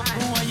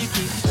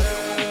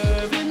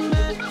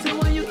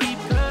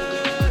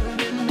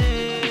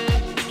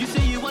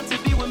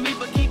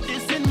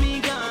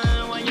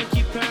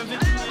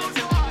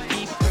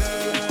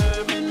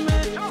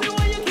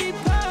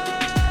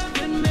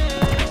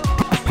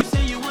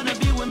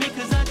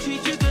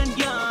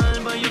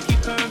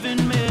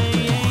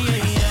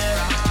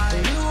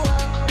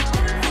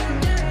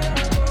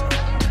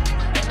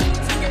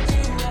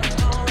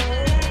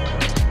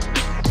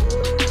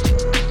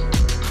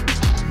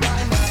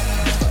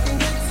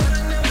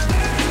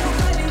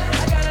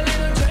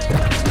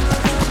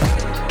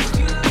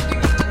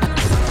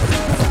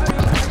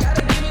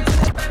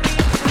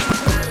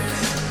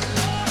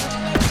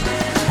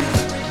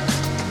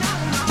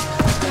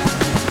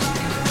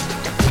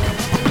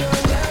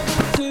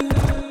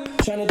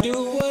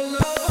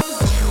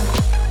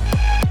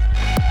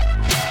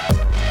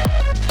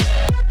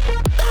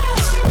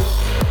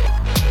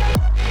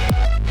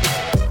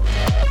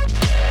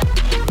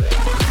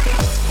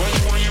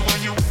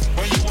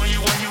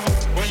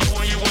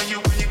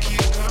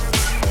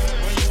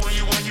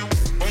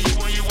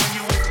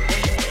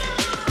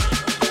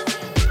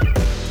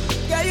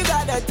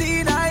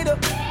 teen, I know.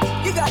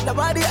 You got the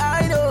body,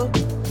 I know.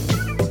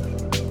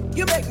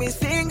 You make me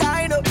sing,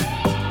 I know.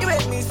 You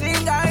make me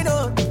sing, I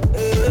know.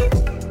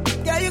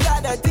 Yeah, you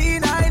got the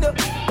teen, I know.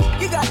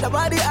 You got the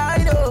body,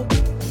 I know.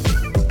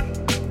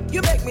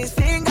 You make me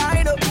sing,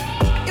 I know.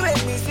 You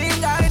make me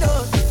sing, I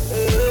know.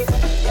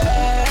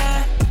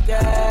 Yeah,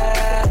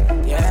 yeah,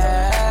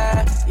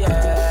 yeah,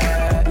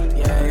 yeah,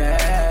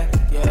 yeah,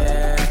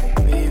 yeah.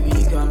 Baby,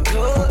 come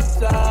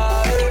closer.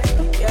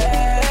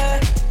 Yeah,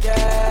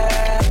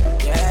 yeah,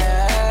 yeah,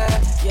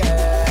 yeah,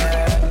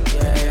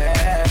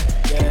 yeah,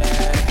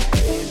 yeah.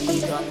 Baby,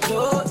 come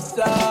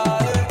closer.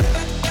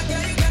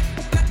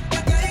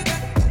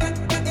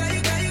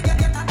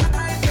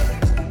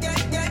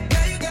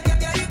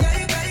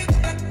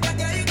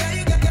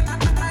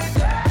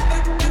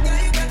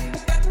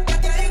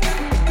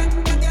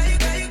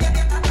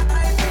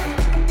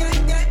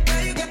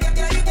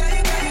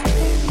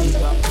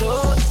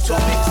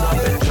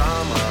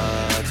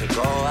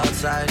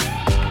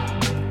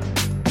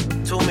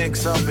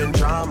 Mix up in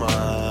drama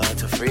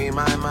to free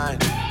my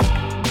mind.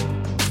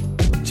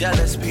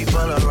 Jealous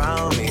people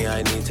around me,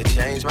 I need to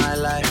change my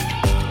life.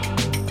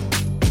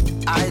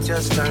 I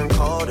just turn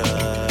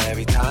colder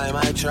every time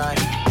I try.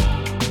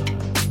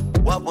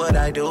 What would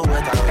I do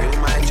without you,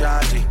 my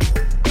Georgie?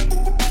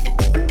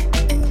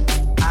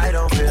 I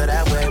don't feel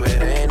that way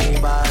with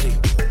anybody.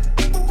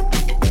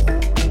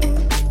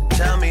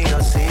 Tell me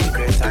your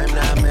secrets, I'm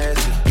not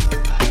messy.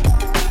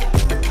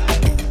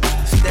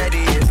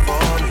 Steady it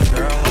for me,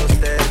 girl.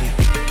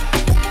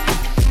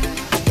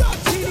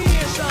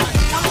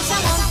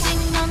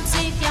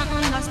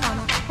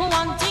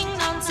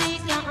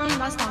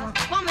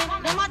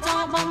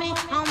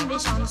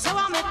 So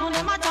I make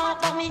them a talk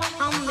about me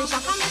ambition.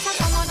 Come here,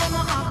 some of them a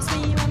ask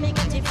me where me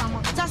get it from.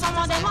 So some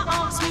of them a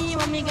ask me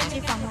where me get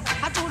it from.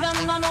 I told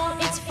them no, no,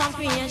 it's from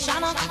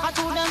creation. I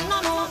told them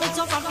no, no, it's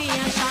from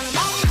creation.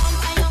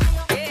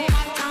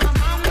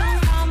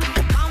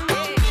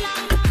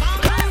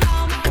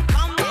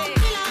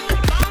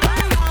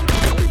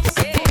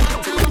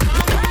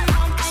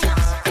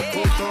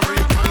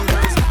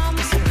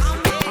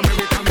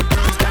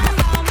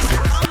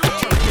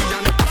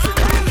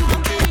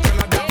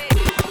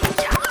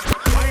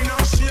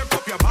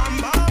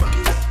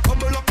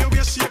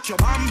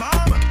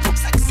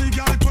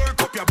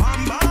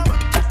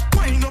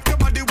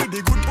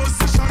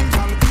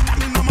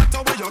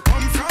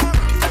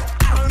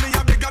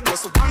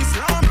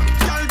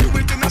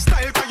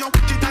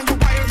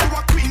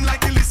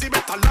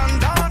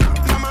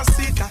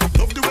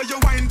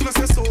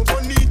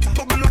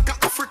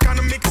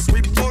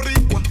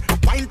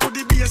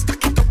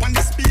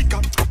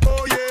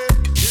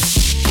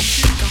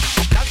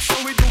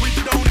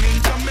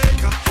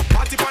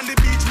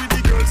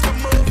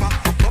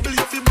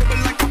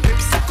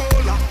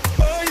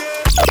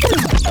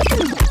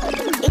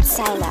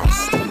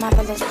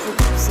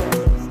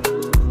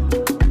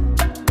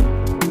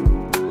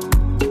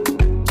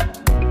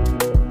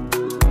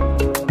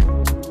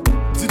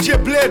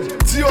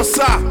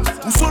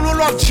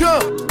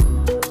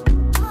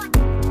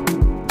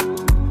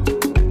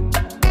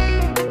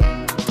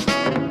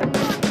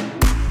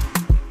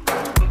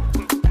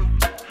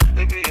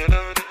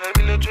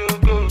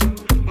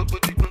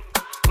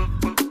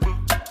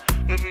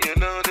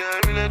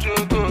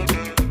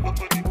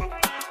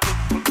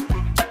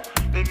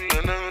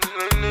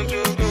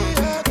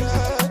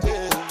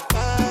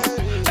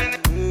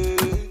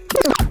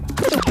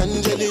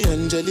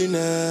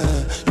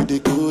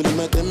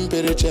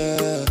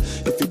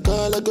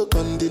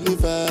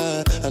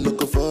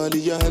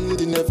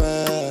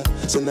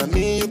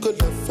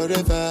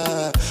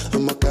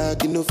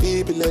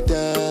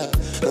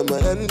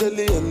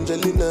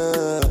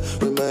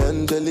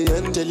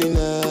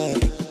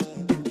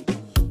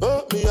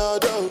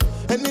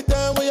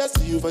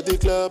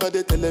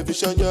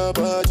 Your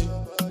body,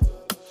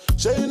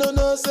 sure you know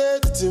no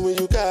safety when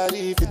you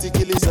carry 50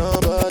 killing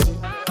somebody.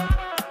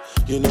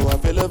 You know I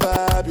feel a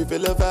vibe, you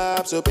feel a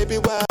vibe, so baby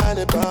whine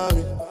about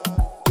me.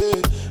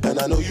 Yeah, and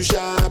I know you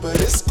shy, but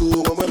it's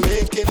cool when we're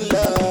making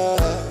love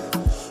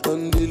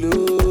on the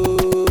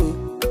low,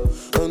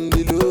 on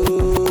the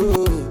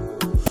low,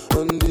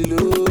 on the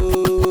low,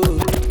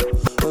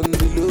 on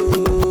the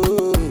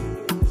low,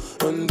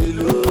 on the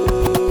low,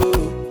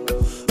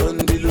 on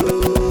the low,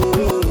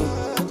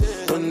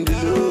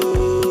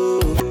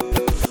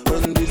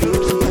 on the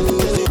low.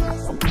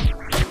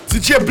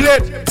 DJ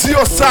Blade,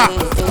 dis-yo ça,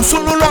 où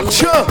sont nos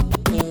locks?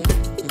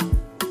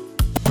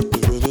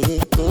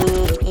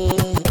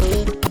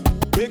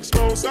 Big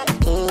Smoke up.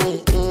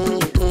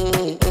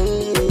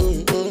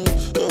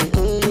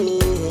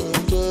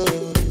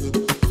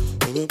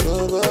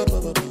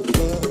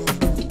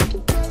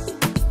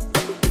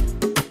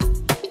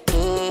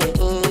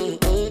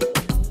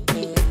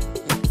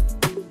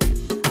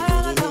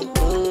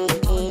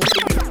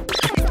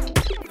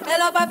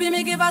 Hello papi,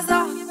 mais qu'est-ce que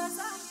ça?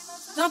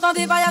 J'entends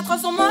des bails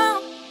atroces sur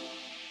moi.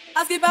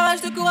 À ce qui paraît,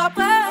 je te cours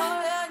après.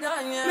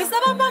 Mais ça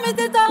va pas, mais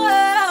t'es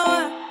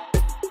taré.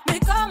 Mais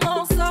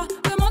comment ça?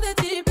 Comment t'es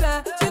type?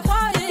 Tu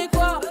croyais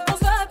quoi? On se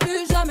fait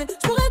plus jamais.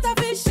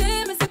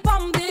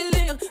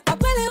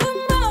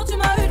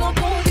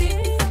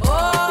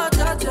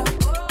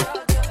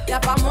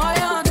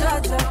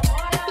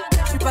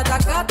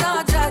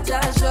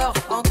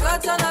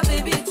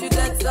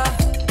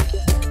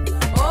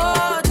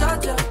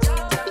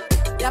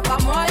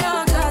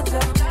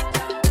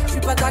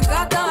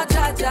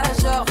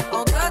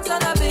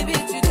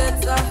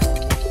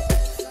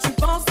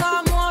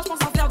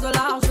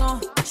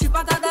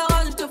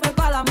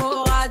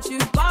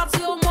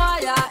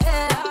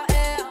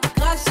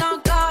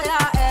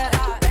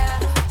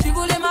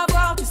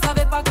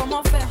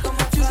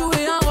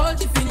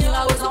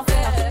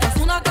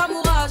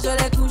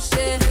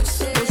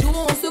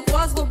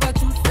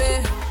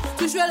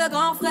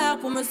 grand frère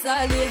pour me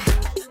salir.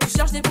 Tu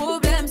cherches des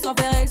problèmes sans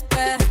faire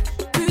exprès.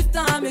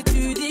 Putain, mais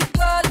tu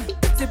décolles.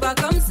 C'est pas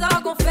comme ça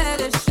qu'on fait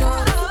les choses.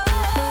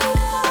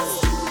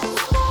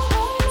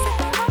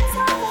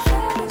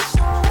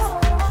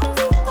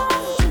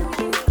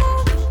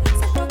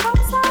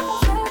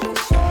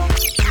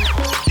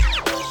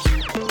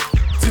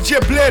 DJ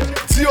Blade,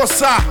 dis-yo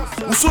ça,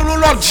 ou solo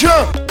l'autre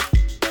gens.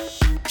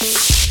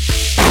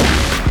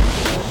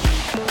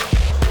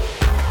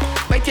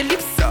 Bite your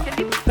lips up,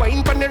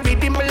 wine pon the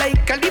rhythm like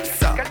a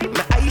calypso.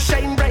 My eyes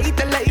shine bright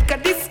like a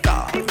disco.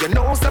 You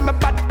know some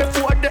bad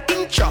before the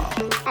intro.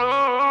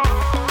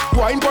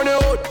 Wine pon the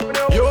hood,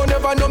 you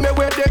never know me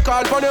where they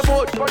call pon the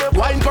foot.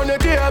 Wine pon the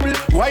table,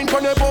 wine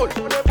pon the boat.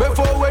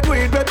 Before we do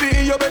it,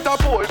 baby, you better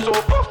pull. So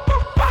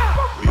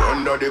we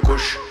under the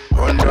kush,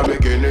 under me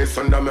Guinness,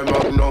 under me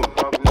Magnum,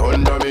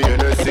 under me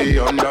Hennessy,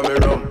 under me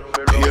rum.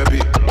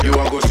 Baby, you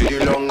a go see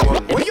the long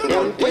one.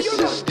 This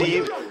is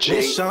Steve J.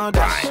 Mission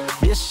dash,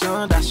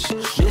 mission dash,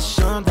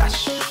 mission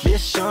dash,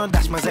 mission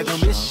dash, mas é com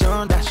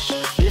mission dash,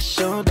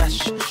 mission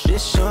dash,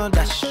 mission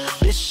dash,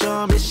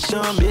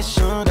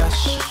 mission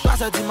dash.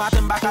 Passa de mata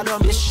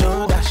embacador,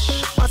 mission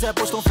dash. Mas é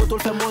posto foto,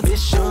 ele fait mon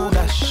mission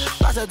dash.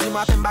 Passa de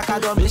mata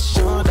embacador,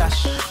 mission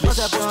dash. Mas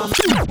é posto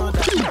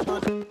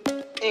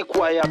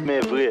incroyable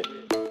mais vrai.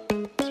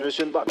 Si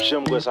monsieur ne pas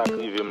jamais voir ça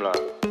criver là.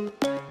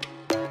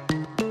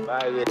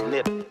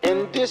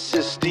 And this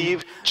is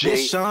Steve J.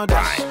 Mission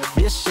dash,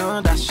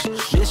 mission dash,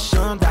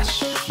 mission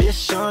dash,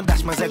 mission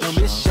dash, mas é com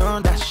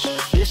mission dash,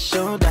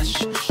 mission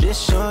dash,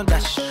 mission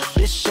dash,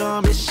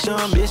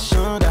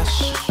 mission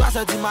dash.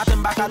 Passa de mata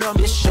embacador,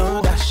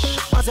 mission dash.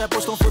 Mas é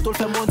posto foto, ele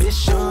fait mon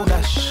mission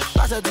dash.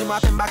 Passa de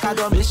mata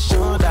embacador,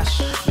 mission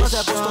dash. Mas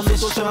é posto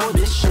foto, ele fait mon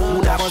mission.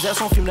 Ou d'avance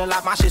son film, de la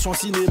marché, son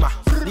cinéma.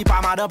 Li pas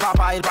madame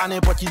papa, il pas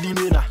n'importe qui li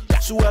mena.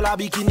 Sou la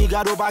bikini,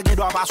 gado pa gen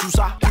doit pas sous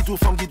ça. Qui tout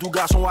femme, qui tout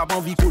garçon, a pas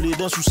envie coller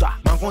dans sous ça.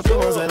 M'encontre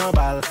mademoiselle en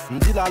balle,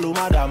 m'dit la lo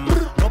madame.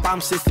 Non pas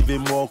m'se Steve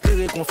mort,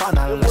 créé qu'on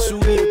fanal. La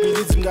souris, puis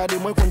il dit m'gade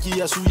moi qu'on qui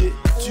a souillé.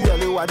 Tu es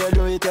le roi des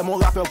lions, était mon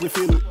rappeur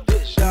préféré.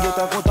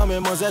 M'étant content, mais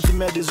mademoiselle, tu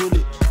m'es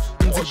désolé.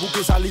 M'dit pour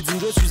que ça lui dit,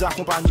 je suis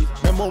accompagné.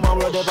 Même mon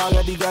membre de barre,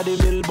 il garde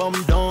mille bombes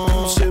dans.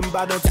 M'se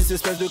m'bat dans cette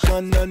espèce de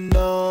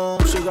canon.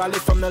 M'se râle les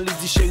femmes dans les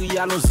dit chérie,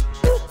 allons-y.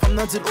 Femme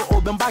dans dit oh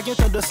oh, ben pas gen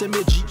temps de se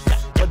médit.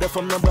 De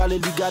femme nan brale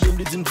li gade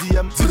m'li dim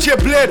DM. DJ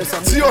Blade,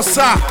 dis-yo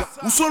ça,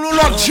 ou solo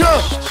l'autre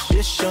gens.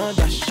 Mission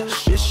dash,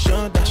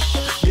 mission dash,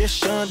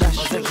 mission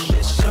dash,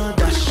 mission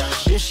dash,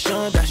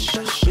 mission dash,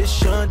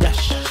 mission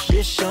dash,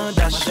 mission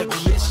dash,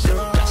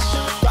 mission dash.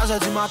 3h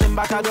du matin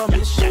m'baka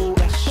dormir chaud.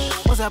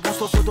 Moi c'est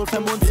posto photo fait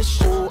mon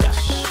disco.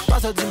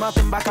 3h du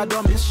matin m'baka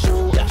dormir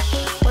chaud.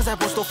 Moi c'est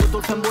posto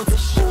photo fait mon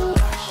disco.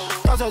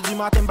 3h du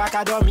matin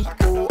m'baka dormir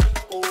chaud.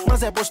 Moi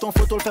c'est posto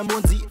photo fait mon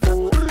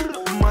disco.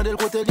 Mandel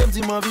côté lié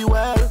m'dit m'envie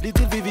well.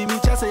 Little Vivi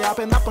Michel c'est à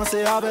peine à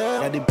penser avec.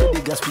 Y'a des peu de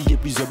gaspiller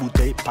plusieurs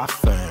bouteilles pas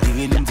fin.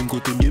 Il m'dit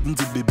côté mieux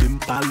m'dit bébé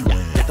m'pas loin.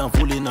 Est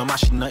envolé dans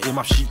machine et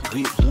m'a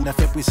chiré. On a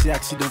fait presser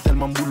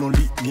accidentellement boulon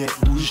lit. Bien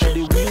oui j'ai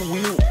des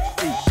oui.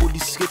 Hey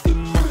police qui était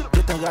mort.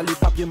 J'étais râlé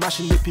papier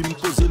machine et puis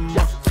m'poser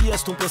moi. Qui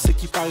est-ce ton pensée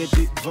qui paraît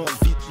devant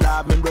vite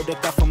là. Même le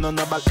ta femme dans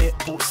la balle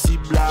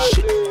impossible là.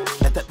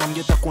 La tête m'en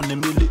guette qu'on est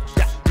mêlé.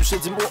 Monsieur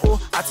dit oh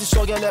ati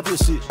so gen les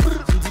pressé.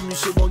 Il dit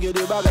monsieur bon gen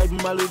des bagages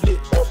pour mal régler.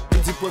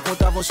 Il dit pour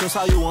contravention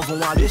ça yo on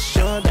va aller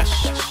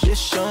chandash, les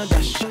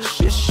chandash,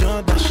 les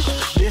chandash,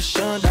 les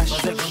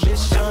chandash, les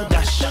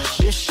chandash,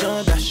 les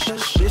chandash,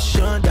 les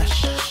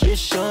chandash, les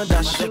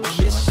chandash,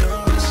 les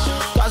chandash.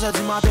 3h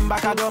du matin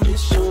m'baka dormir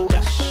chaud.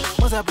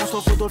 Moi c'est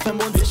posto photo fait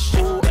mon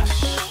disco.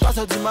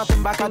 3h du matin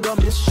m'baka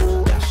dormir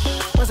chaud.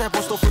 Moi c'est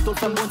posto photo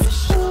fait mon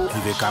disco.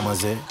 Rive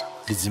Kamaze,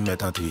 il dit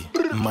m'être entré.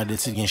 M'mande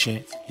si gen chien,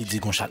 il dit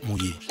gon chat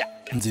mouillé.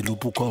 M'dit loup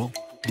pourquoi,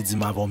 il dit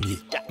m'a vomir.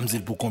 M'dit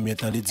pour combien de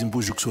temps, il dit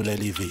pour jour que soleil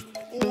levé.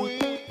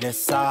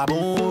 Laisse ça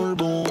bon,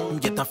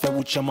 m'get en fait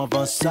bout de chambre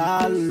avant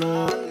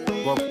salon.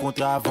 Wop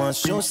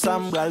contravention, ça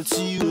m'bral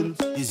tirel.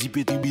 Les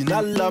IP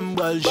tribunal, là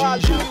m'bral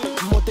juge.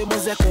 Monte mon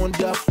zé qu'on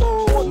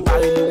diapo.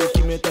 M'parle de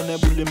qui m'étonne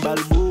boule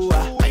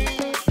m'balboa.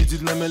 Il dit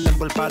non mais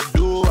l'embol pas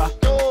d'eau.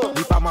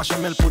 Il pas marche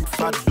mais le pot de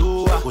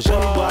fado.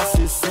 J'aime boire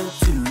c'est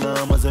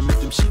scintillant. Moi j'aime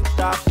mettre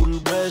m'chita pour le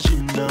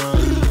régime.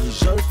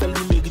 Je le fais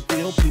lui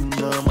mériter un prime.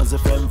 Moi je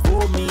fais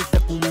m'vomir, t'as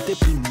pour m'te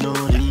prime.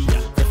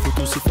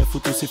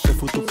 Fait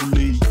photo pour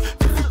lui.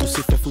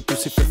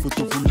 Fait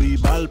photo pour lui.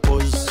 Balle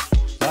pose.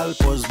 Fait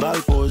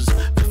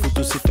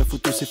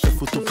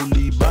photo pour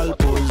lui. Balle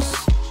pose.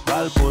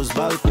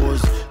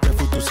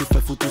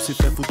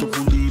 Fait photo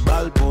pour lui.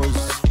 Balle pose.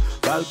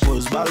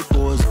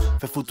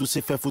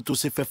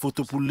 Fait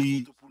photo pour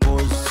lui.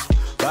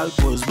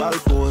 Pose. Balle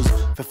pose.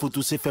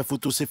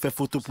 Fait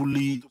photo pour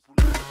lui.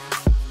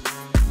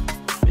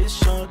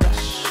 Mission dash.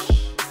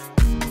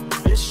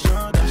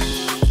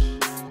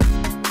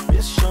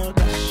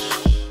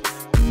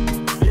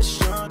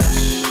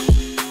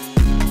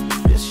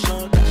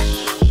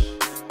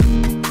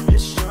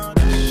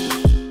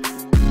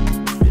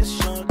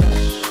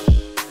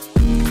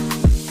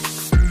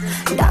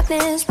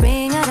 Darkness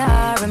bring out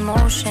our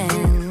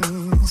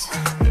emotions.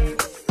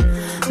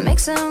 Make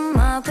some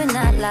up in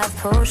nightlife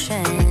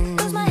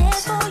potions. Use my head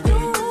for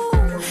you.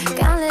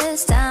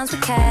 Countless times we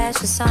catch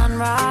the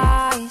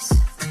sunrise.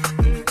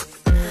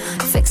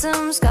 Fix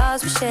some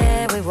scars we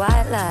share with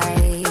white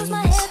lights. Use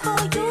my head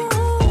for you.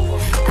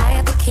 I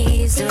got the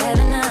keys to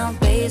heaven now,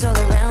 bays all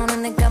around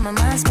and they got my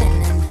mind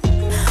spinning.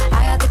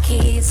 I got the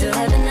keys to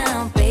heaven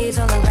now, bays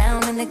all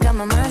around and they got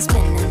my mind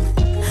spinning.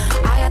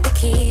 I got the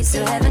keys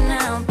to heaven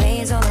now,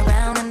 bays all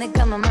around and they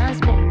got my mind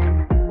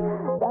spinning.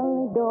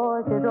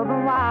 Doors is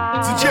open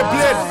wide. DJ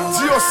Bled,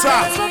 dis-yo ça,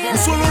 nous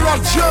sommes le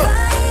Dieu.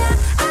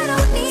 I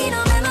don't need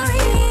no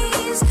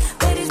memories,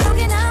 but it's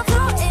broken out,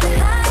 floating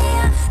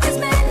higher. This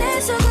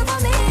madness so good for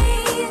me.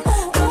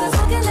 Blow the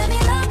smoke and let me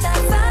love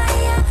that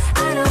fire.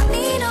 I don't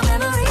need no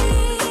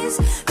memories,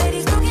 but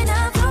it's broken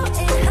out,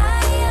 floating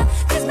higher.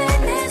 This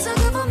madness so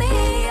good for me.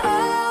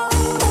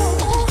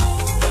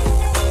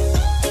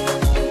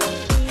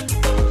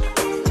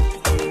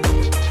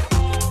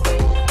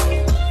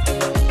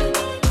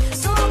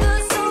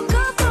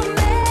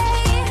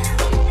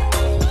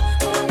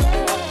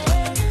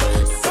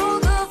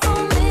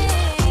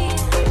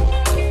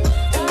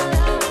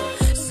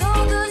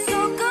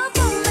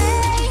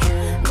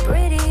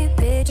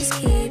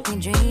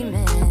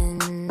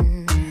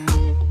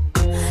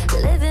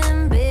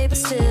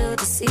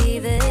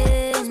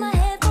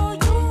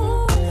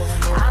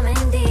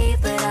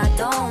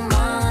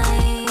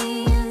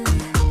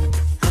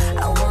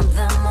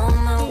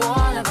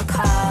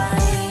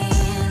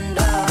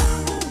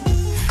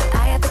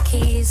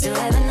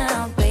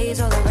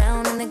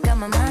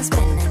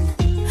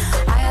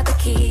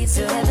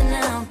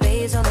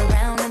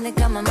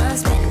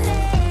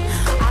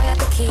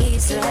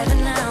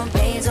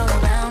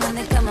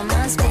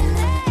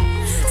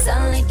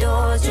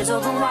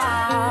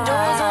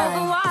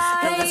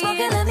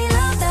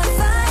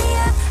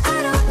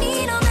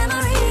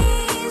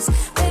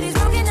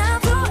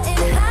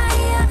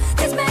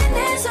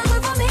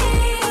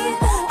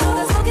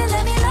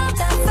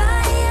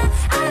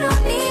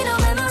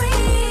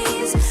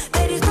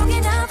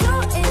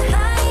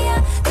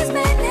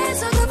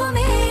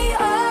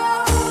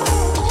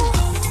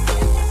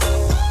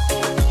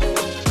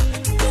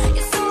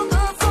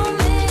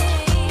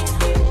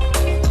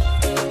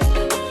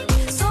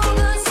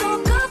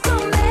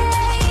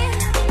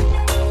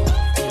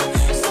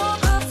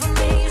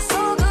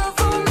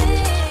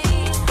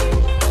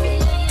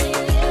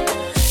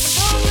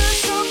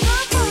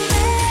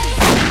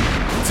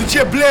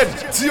 DJ Bled,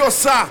 dis-yo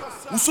ça,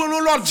 nous sommes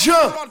le Dieu.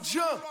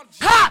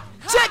 Ha!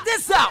 Check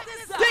this out.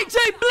 DJ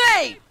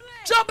Blade.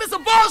 Jump is a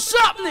ball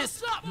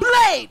sharpness.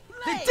 Blade,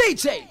 the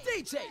DJ.